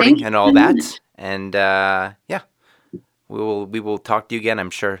recording and all that. And we will talk to you again, I'm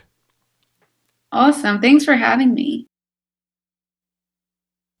sure. Awesome. Thanks for having me.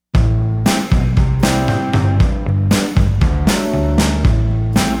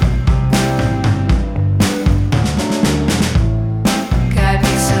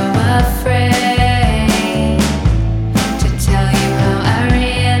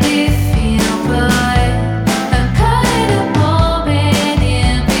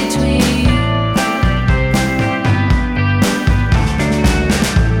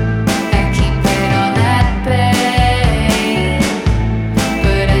 Bed.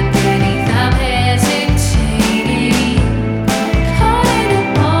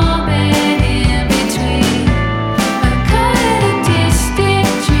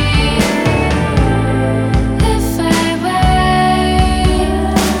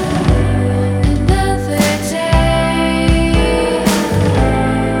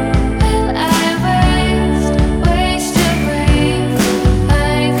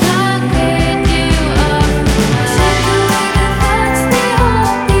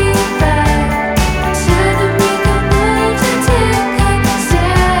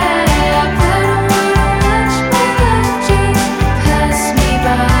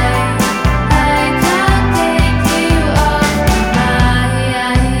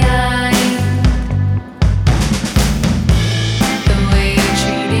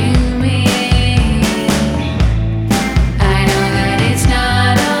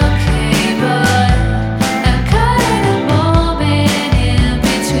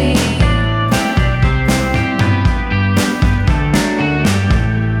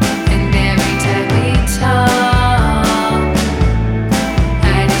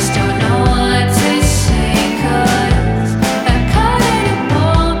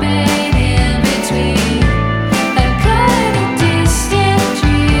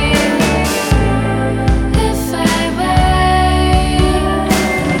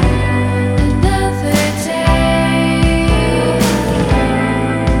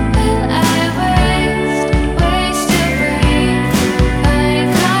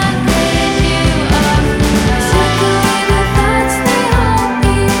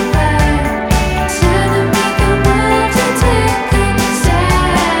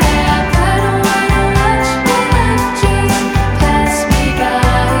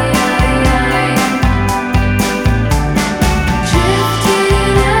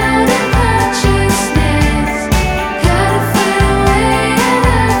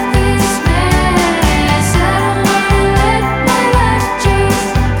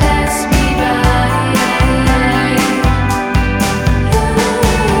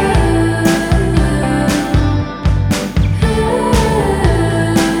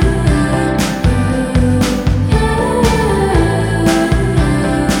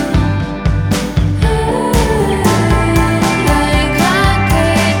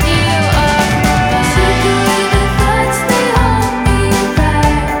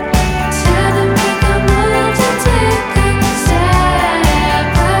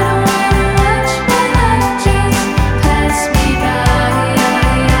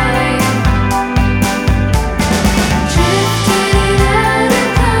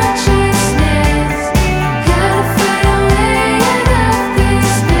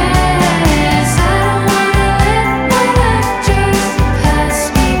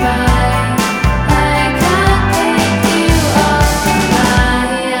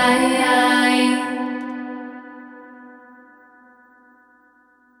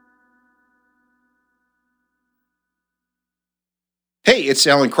 Hey, it's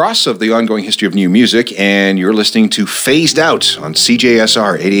Alan Cross of the Ongoing History of New Music, and you're listening to Phased Out on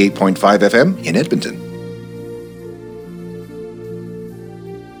CJSR 88.5 FM in Edmonton.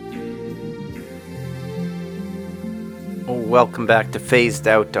 Welcome back to Phased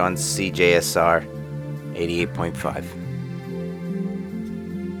Out on CJSR 88.5.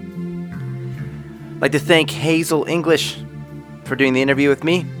 I'd like to thank Hazel English for doing the interview with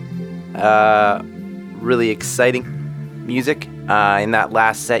me. Really exciting music. In that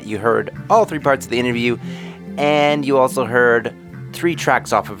last set, you heard all three parts of the interview, and you also heard 3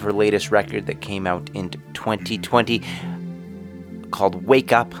 tracks off of her latest record that came out in 2020 called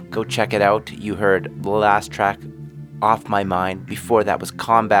Wake Up. Go check it out. You heard the last track, Off My Mind. Before that was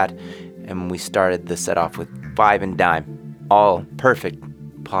Combat, and we started the set off with Five and Dime. All perfect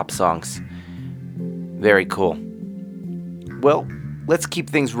pop songs. Very cool. Well, let's keep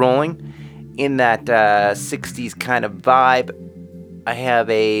things rolling in that 60s kind of vibe. I have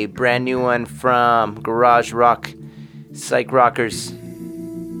a brand new one from Garage Rock Psych Rockers,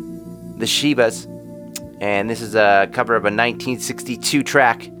 the Shivas, and this is a cover of a 1962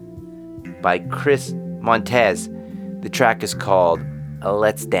 track by Chris Montez. The track is called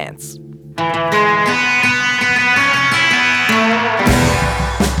Let's Dance.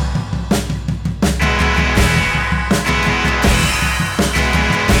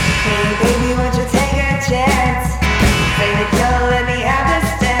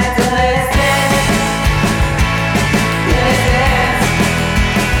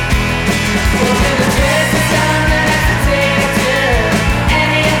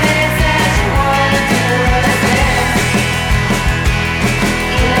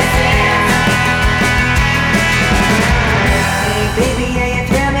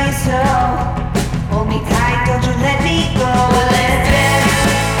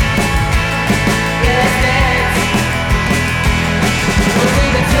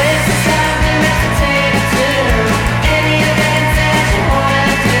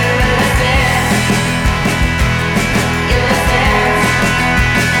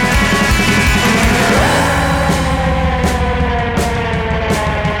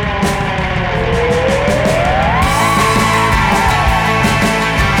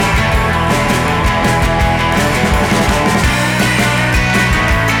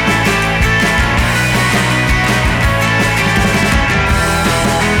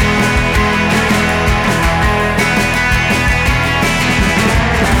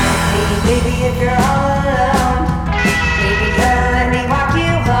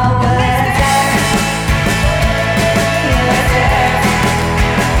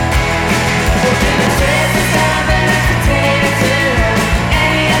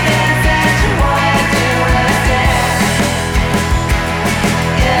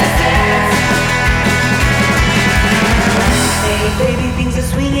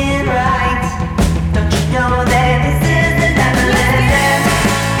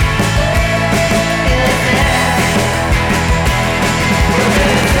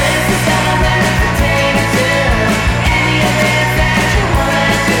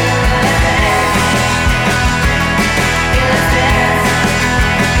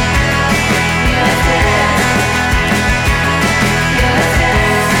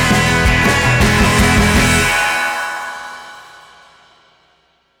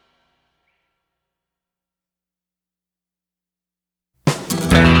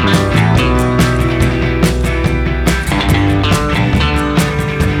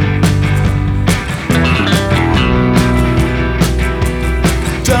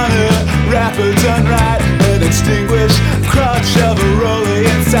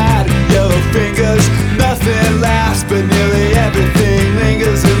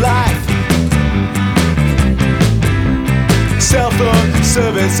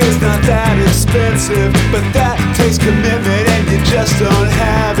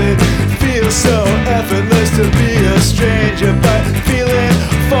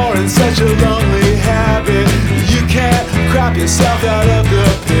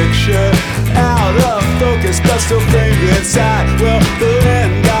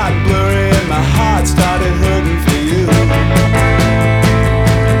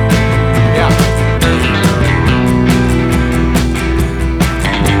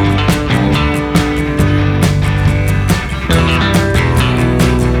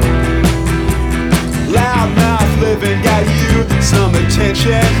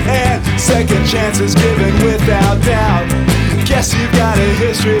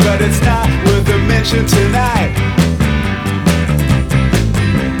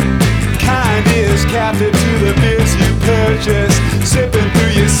 Sipping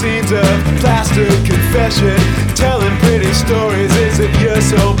through your scenes of plastered confession, telling pretty stories. Is it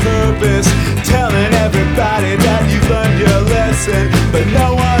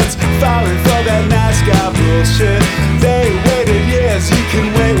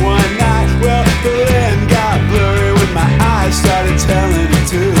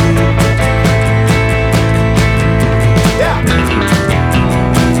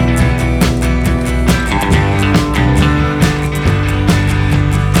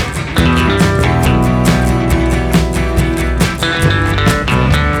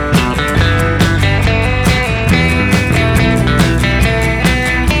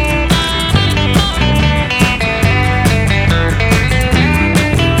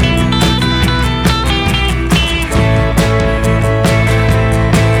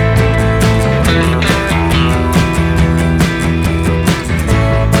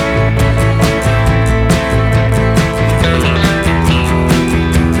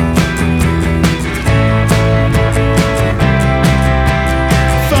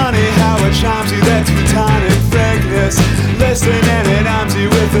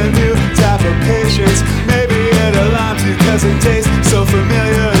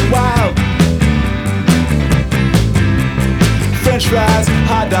fries,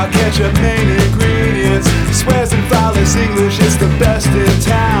 hot dog ketchup, main ingredients. Swears and flawless English is the best in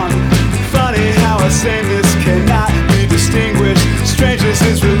town. Funny how a sameness cannot be distinguished. Strangeness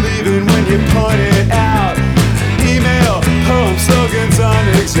is relieving when you point it out. Email, poem, slogans, an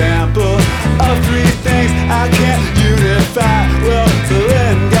example of three things I can't unify. Well, the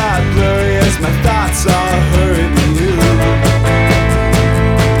line got blurry as my thoughts all hurried to you.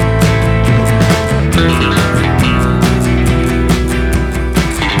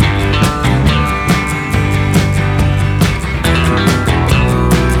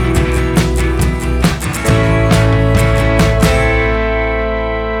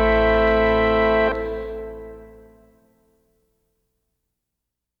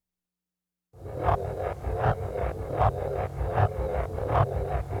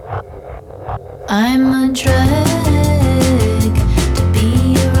 I'm a drag to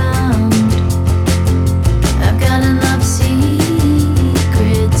be around. I've got enough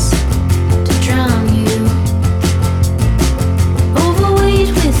secrets to drown you. Overweight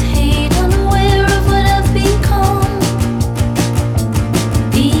with hate, unaware of what I've become.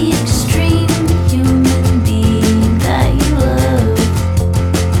 The extreme human being that you love.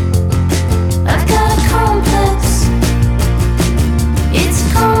 I've got a complex. It's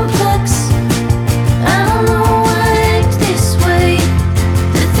complex. I don't know why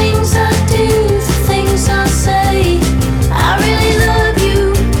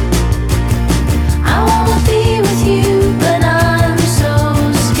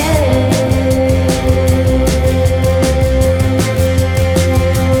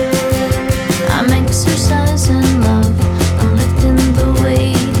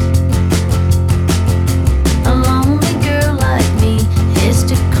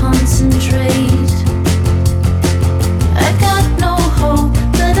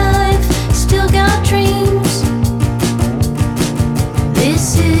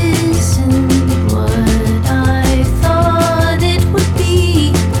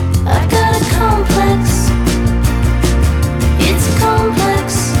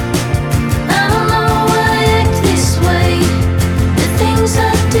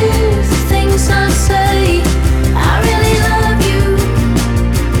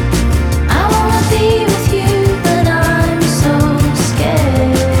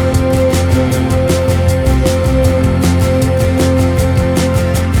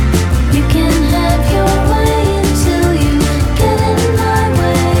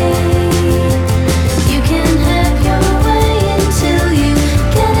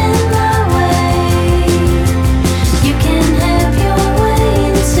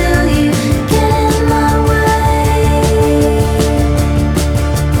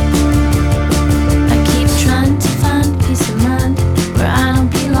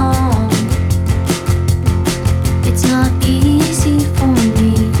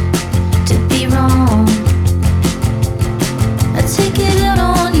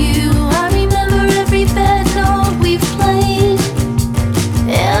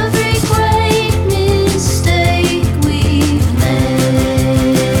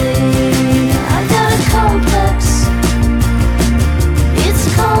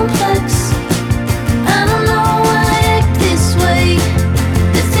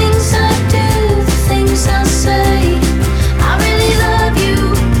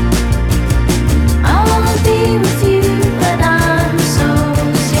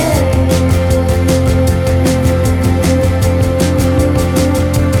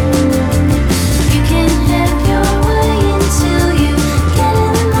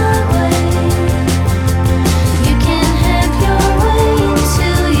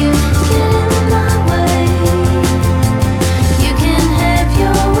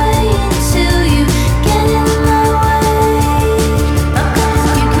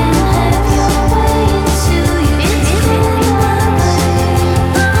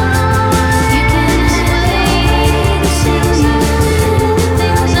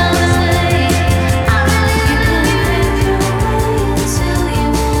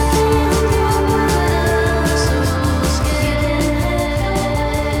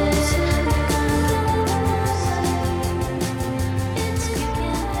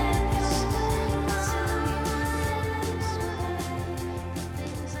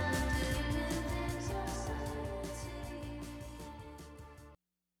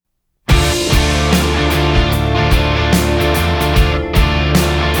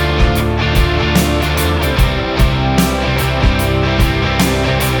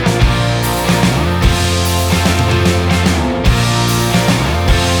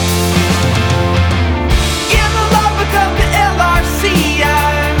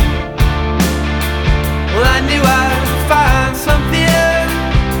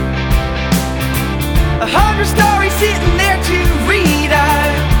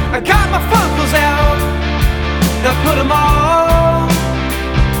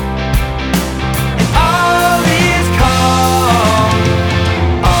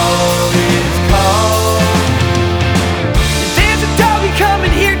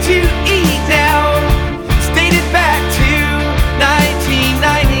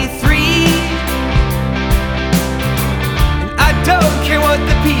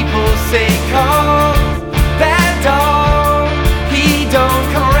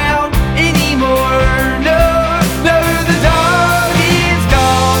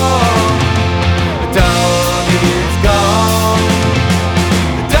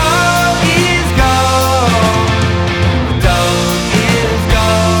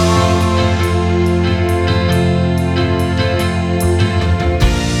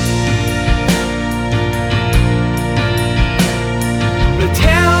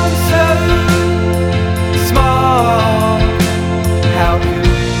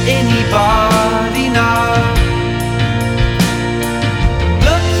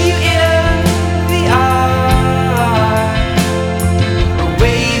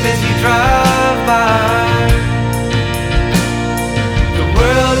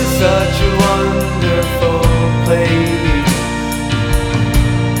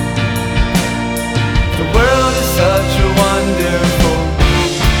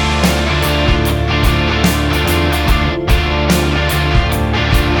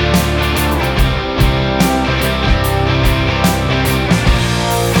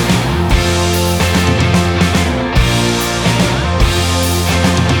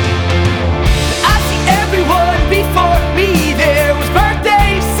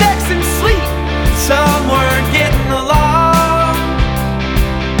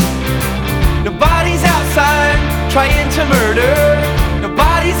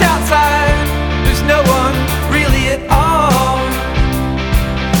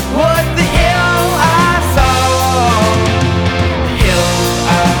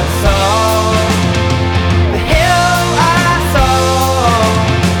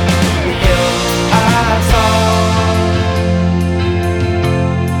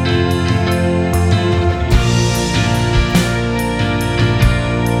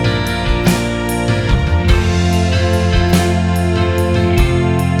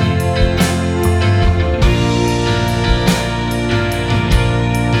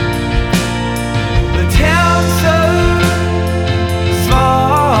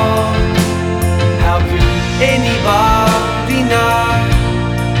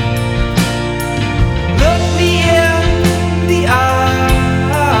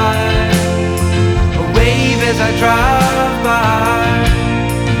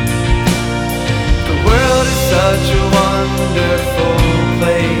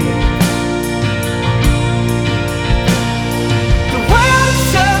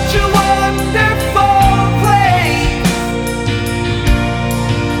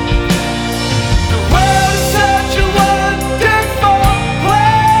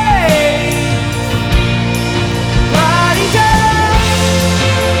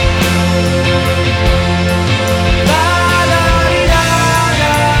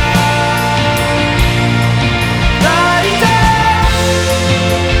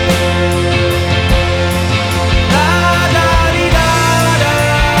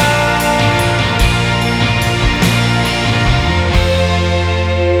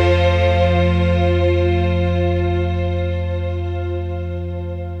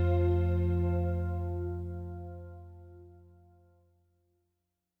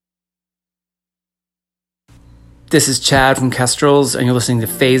This is Chad from Kestrels, and you're listening to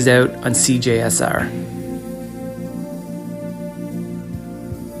Phased Out on CJSR.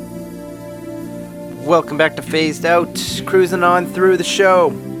 Welcome back to Phased Out, cruising on through the show.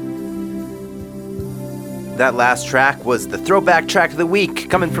 That last track was the throwback track of the week,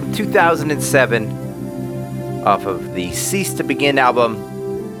 coming from 2007, off of the Cease to Begin album,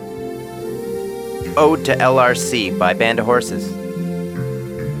 Ode to LRC by Band of Horses.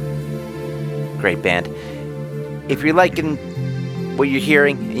 Great band. If you're liking what you're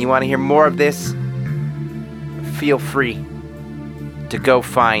hearing and you want to hear more of this, feel free to go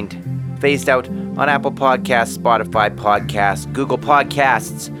find Phased Out on Apple Podcasts, Spotify Podcasts, Google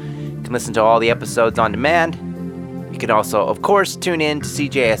Podcasts. You can listen to all the episodes on demand. You can also, of course, tune in to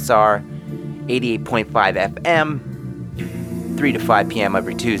CJSR 88.5 FM, 3 to 5 p.m.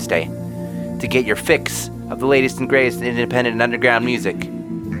 every Tuesday to get your fix of the latest and greatest in independent and underground music.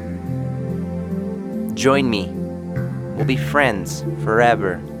 Join me. We'll be friends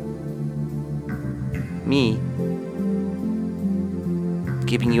forever. Me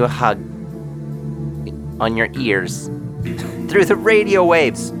giving you a hug on your ears through the radio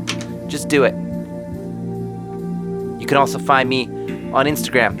waves. Just do it. You can also find me on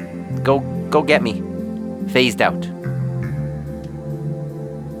Instagram. Go get me. Phased Out.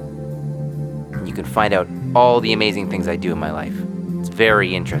 And you can find out all the amazing things I do in my life. It's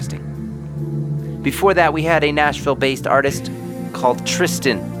very interesting. Before that, we had a Nashville-based artist called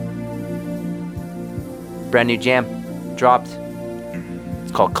Tristan. Brand new jam dropped.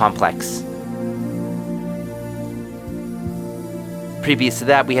 It's called Complex. Previous to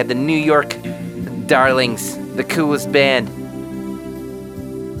that, we had the New York Darlings, the coolest band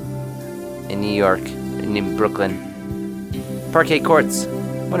in New York, in Brooklyn. Parquet Courts.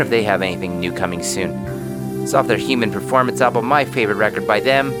 Wonder if they have anything new coming soon. It's off their Human Performance album, my favorite record by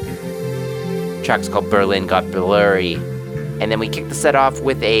them. The track's called Berlin Got Blurry. And then we kicked the set off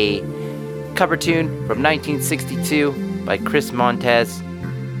with a cover tune from 1962 by Chris Montez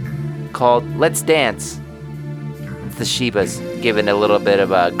called Let's Dance. It's the Shebas giving a little bit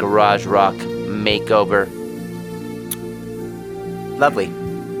of a garage rock makeover. Lovely.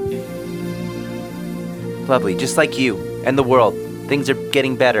 Lovely, just like you and the world. Things are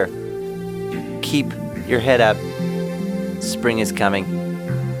getting better. Keep your head up. Spring is coming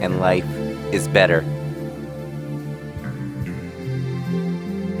and life is better.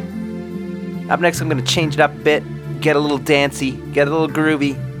 Up next, I'm going to change it up a bit, get a little dancey, get a little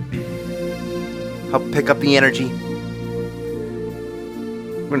groovy, help pick up the energy.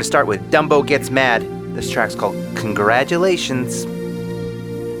 We're going to start with Dumbo Gets Mad. This track's called Congratulations.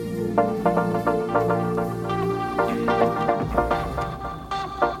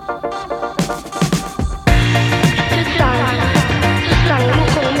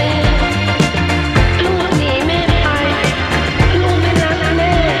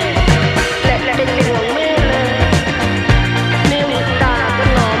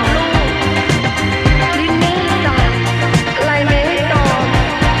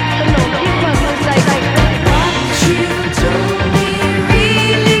 You told me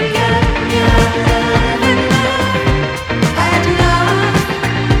really good.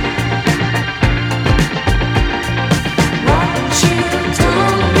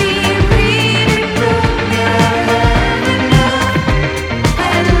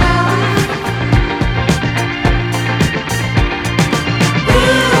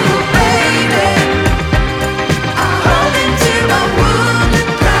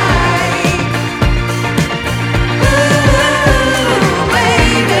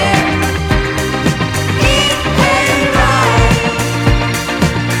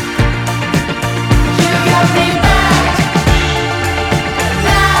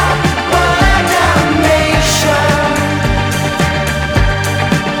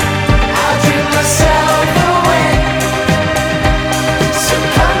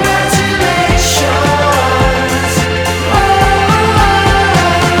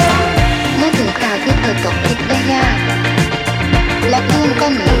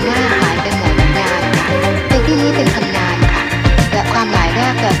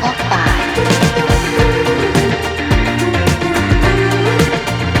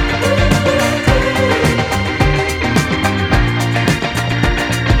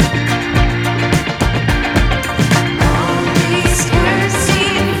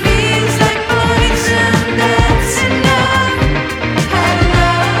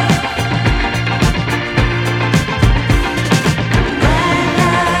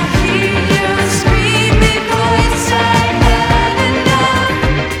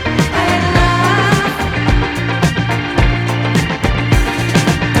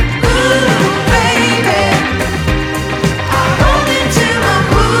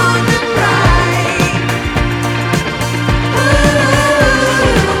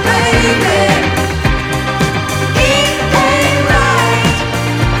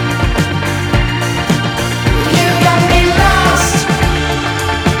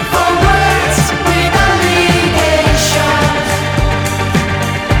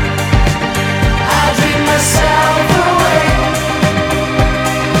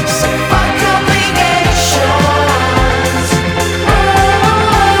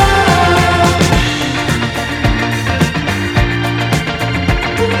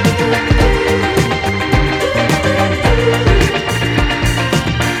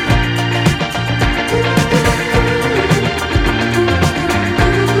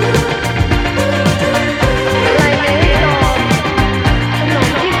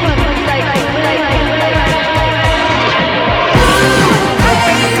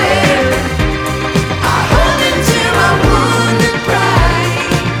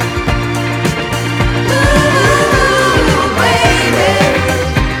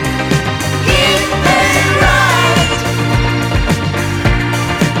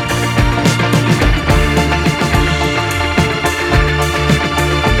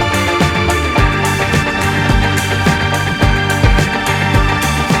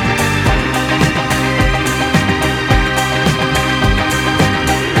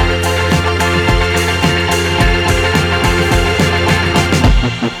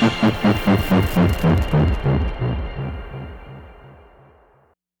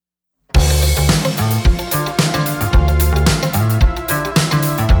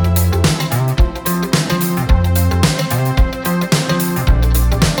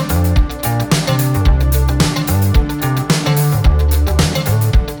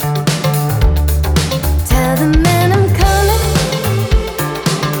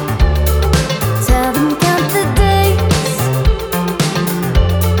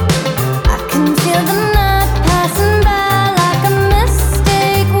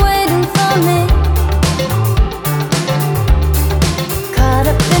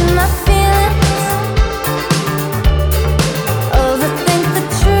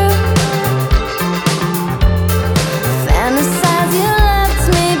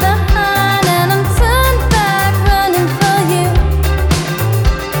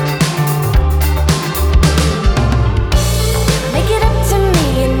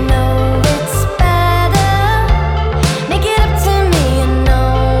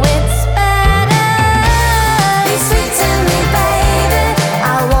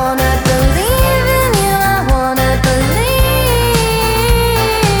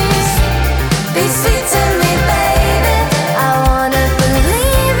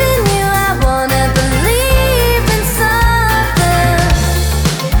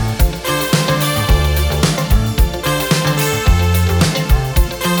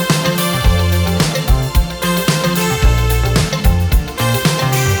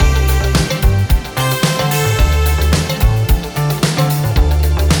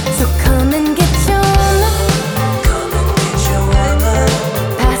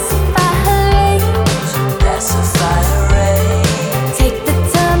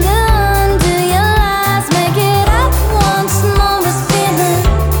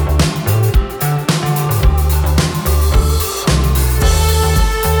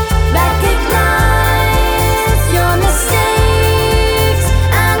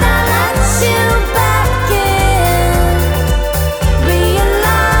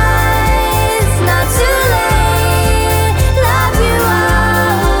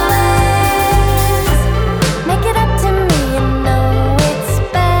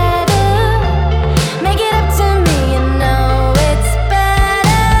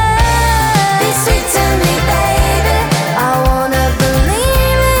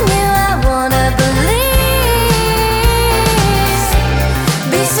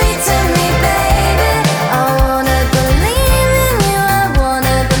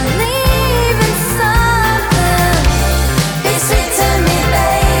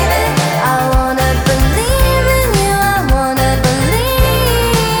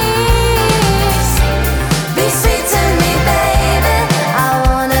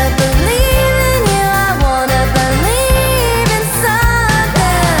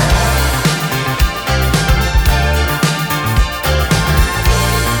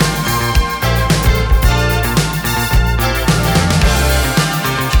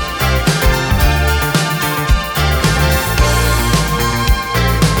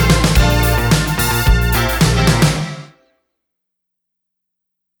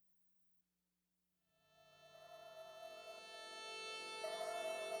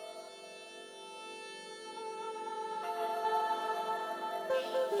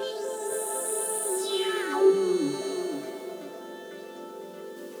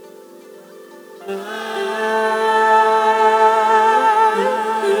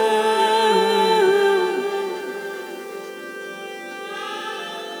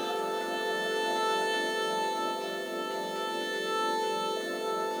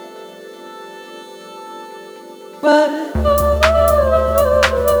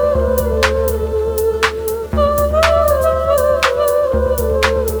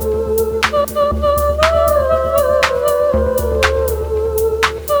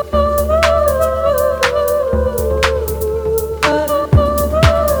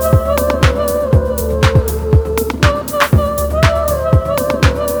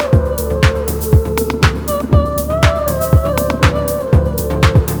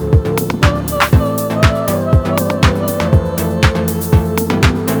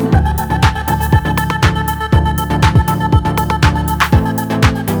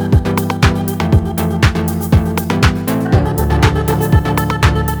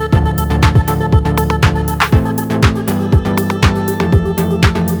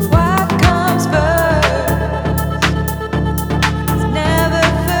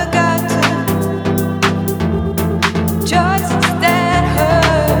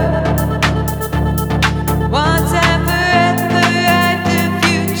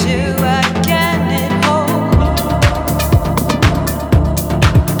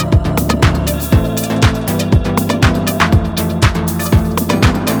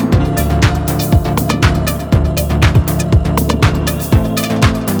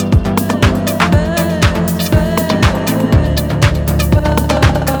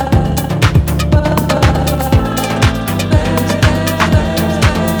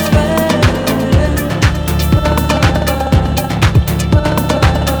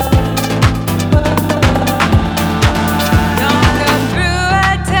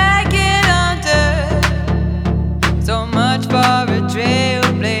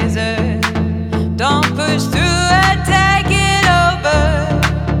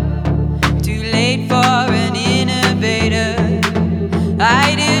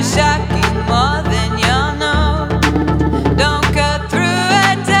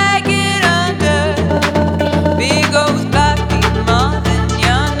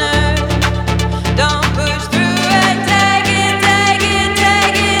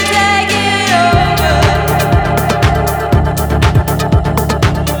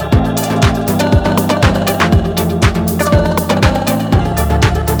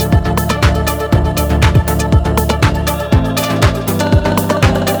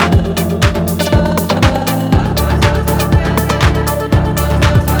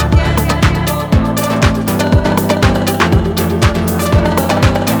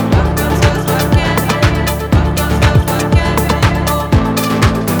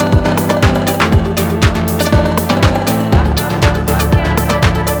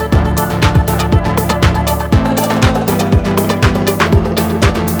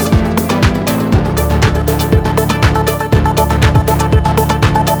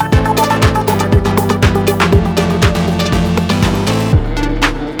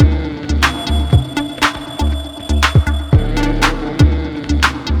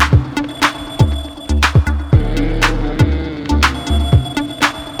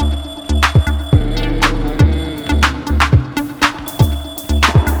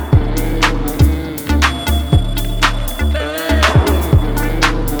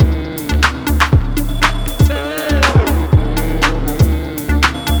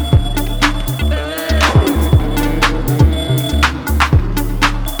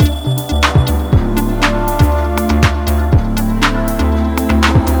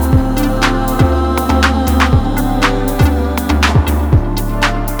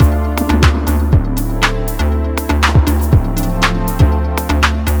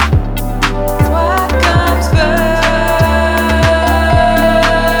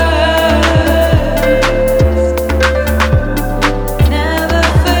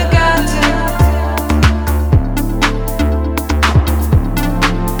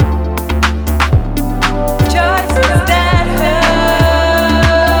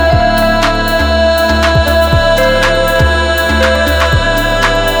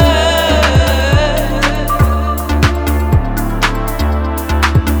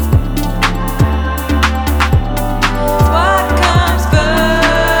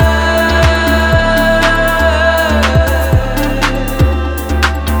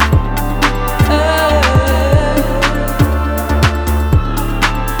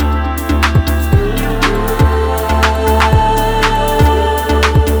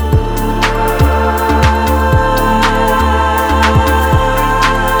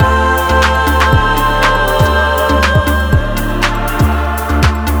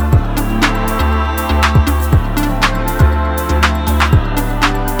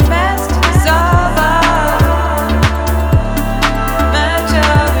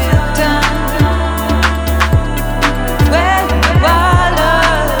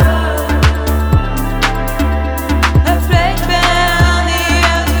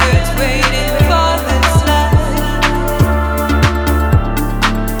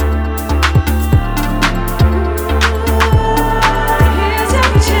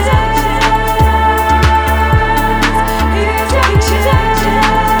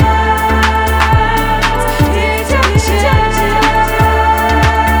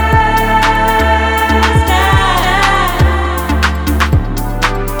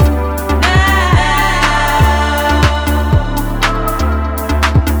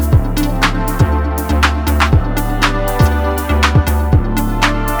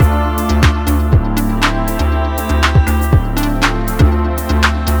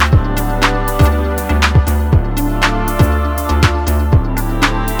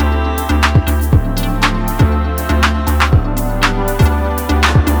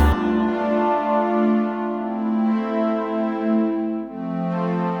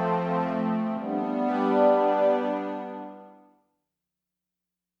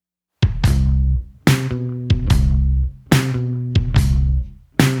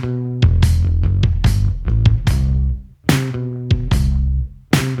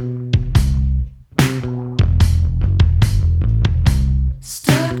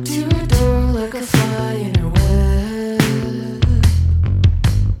 in her web.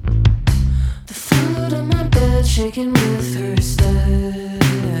 The foot on my bed shaking with her step.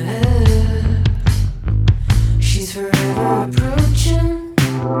 She's forever approaching.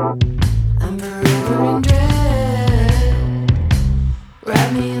 I'm forever in dread.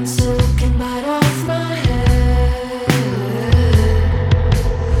 Wrap me in silk and bite off my head.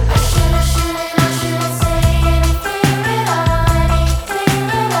 I shouldn't say anything at all, anything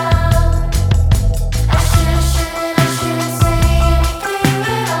at all. I shouldn't say anything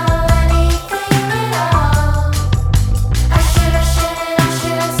at all, anything at all. I shouldn't say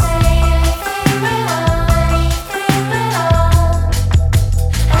anything at all, anything at all.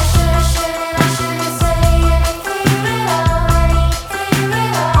 I shouldn't say anything at all, anything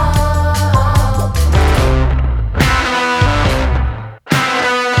at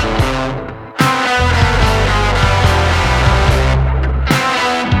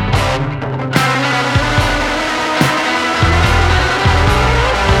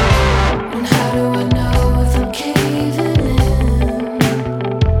And how do I know if I'm caving in?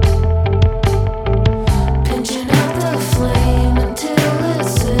 Pinching out the flame until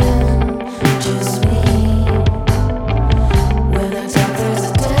it's in just me. When I talk, there's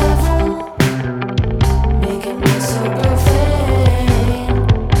a devil making me so profane,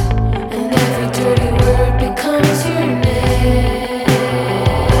 and every dirty word becomes your name.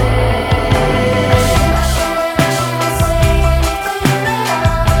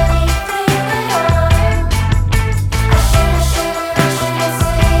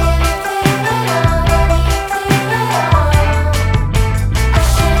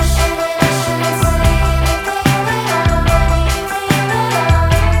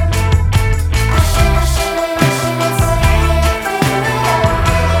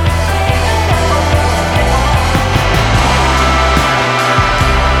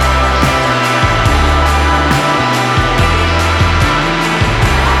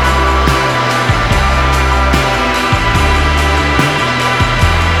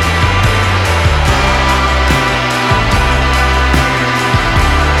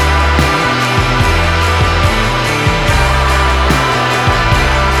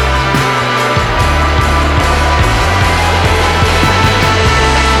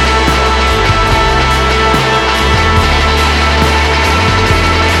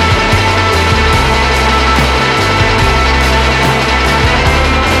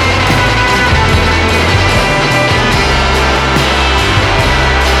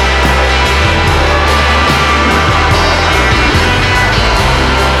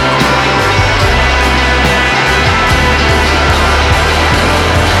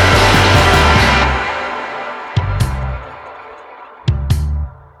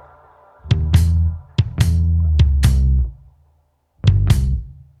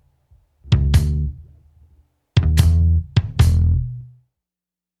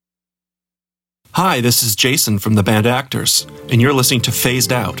 Hi, this is Jason from the band Actors, and you're listening to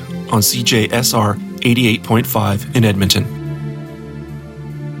Phased Out on CJSR 88.5 in Edmonton.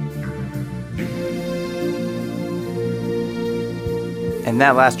 And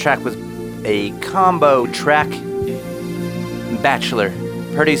that last track was a combo track, Bachelor,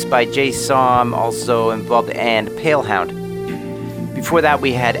 produced by Jay Som, also involved, and Palehound. Before that,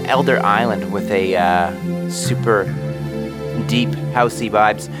 we had Elder Island with a super deep housey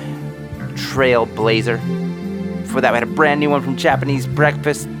vibes, Trailblazer. Before that, we had a brand new one from Japanese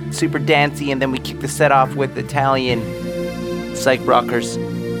Breakfast, super dancey, and then we kicked the set off with Italian psych rockers.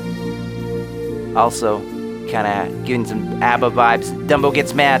 Also, kind of giving some ABBA vibes. Dumbo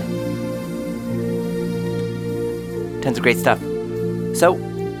Gets Mad. Tons of great stuff. So,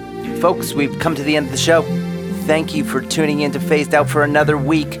 folks, we've come to the end of the show. Thank you for tuning in to Phased Out for another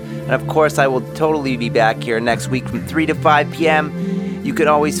week. And of course, I will totally be back here next week from 3 to 5 p.m. You can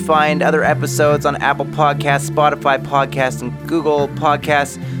always find other episodes on Apple Podcasts, Spotify Podcasts, and Google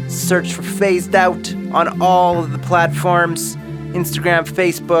Podcasts. Search for Phased Out on all of the platforms. Instagram,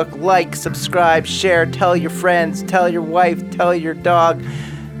 Facebook, like, subscribe, share, tell your friends, tell your wife, tell your dog,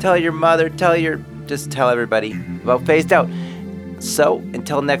 tell your mother, just tell everybody about Phased Out. So,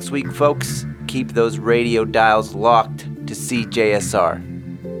 until next week, folks, keep those radio dials locked to CJSR.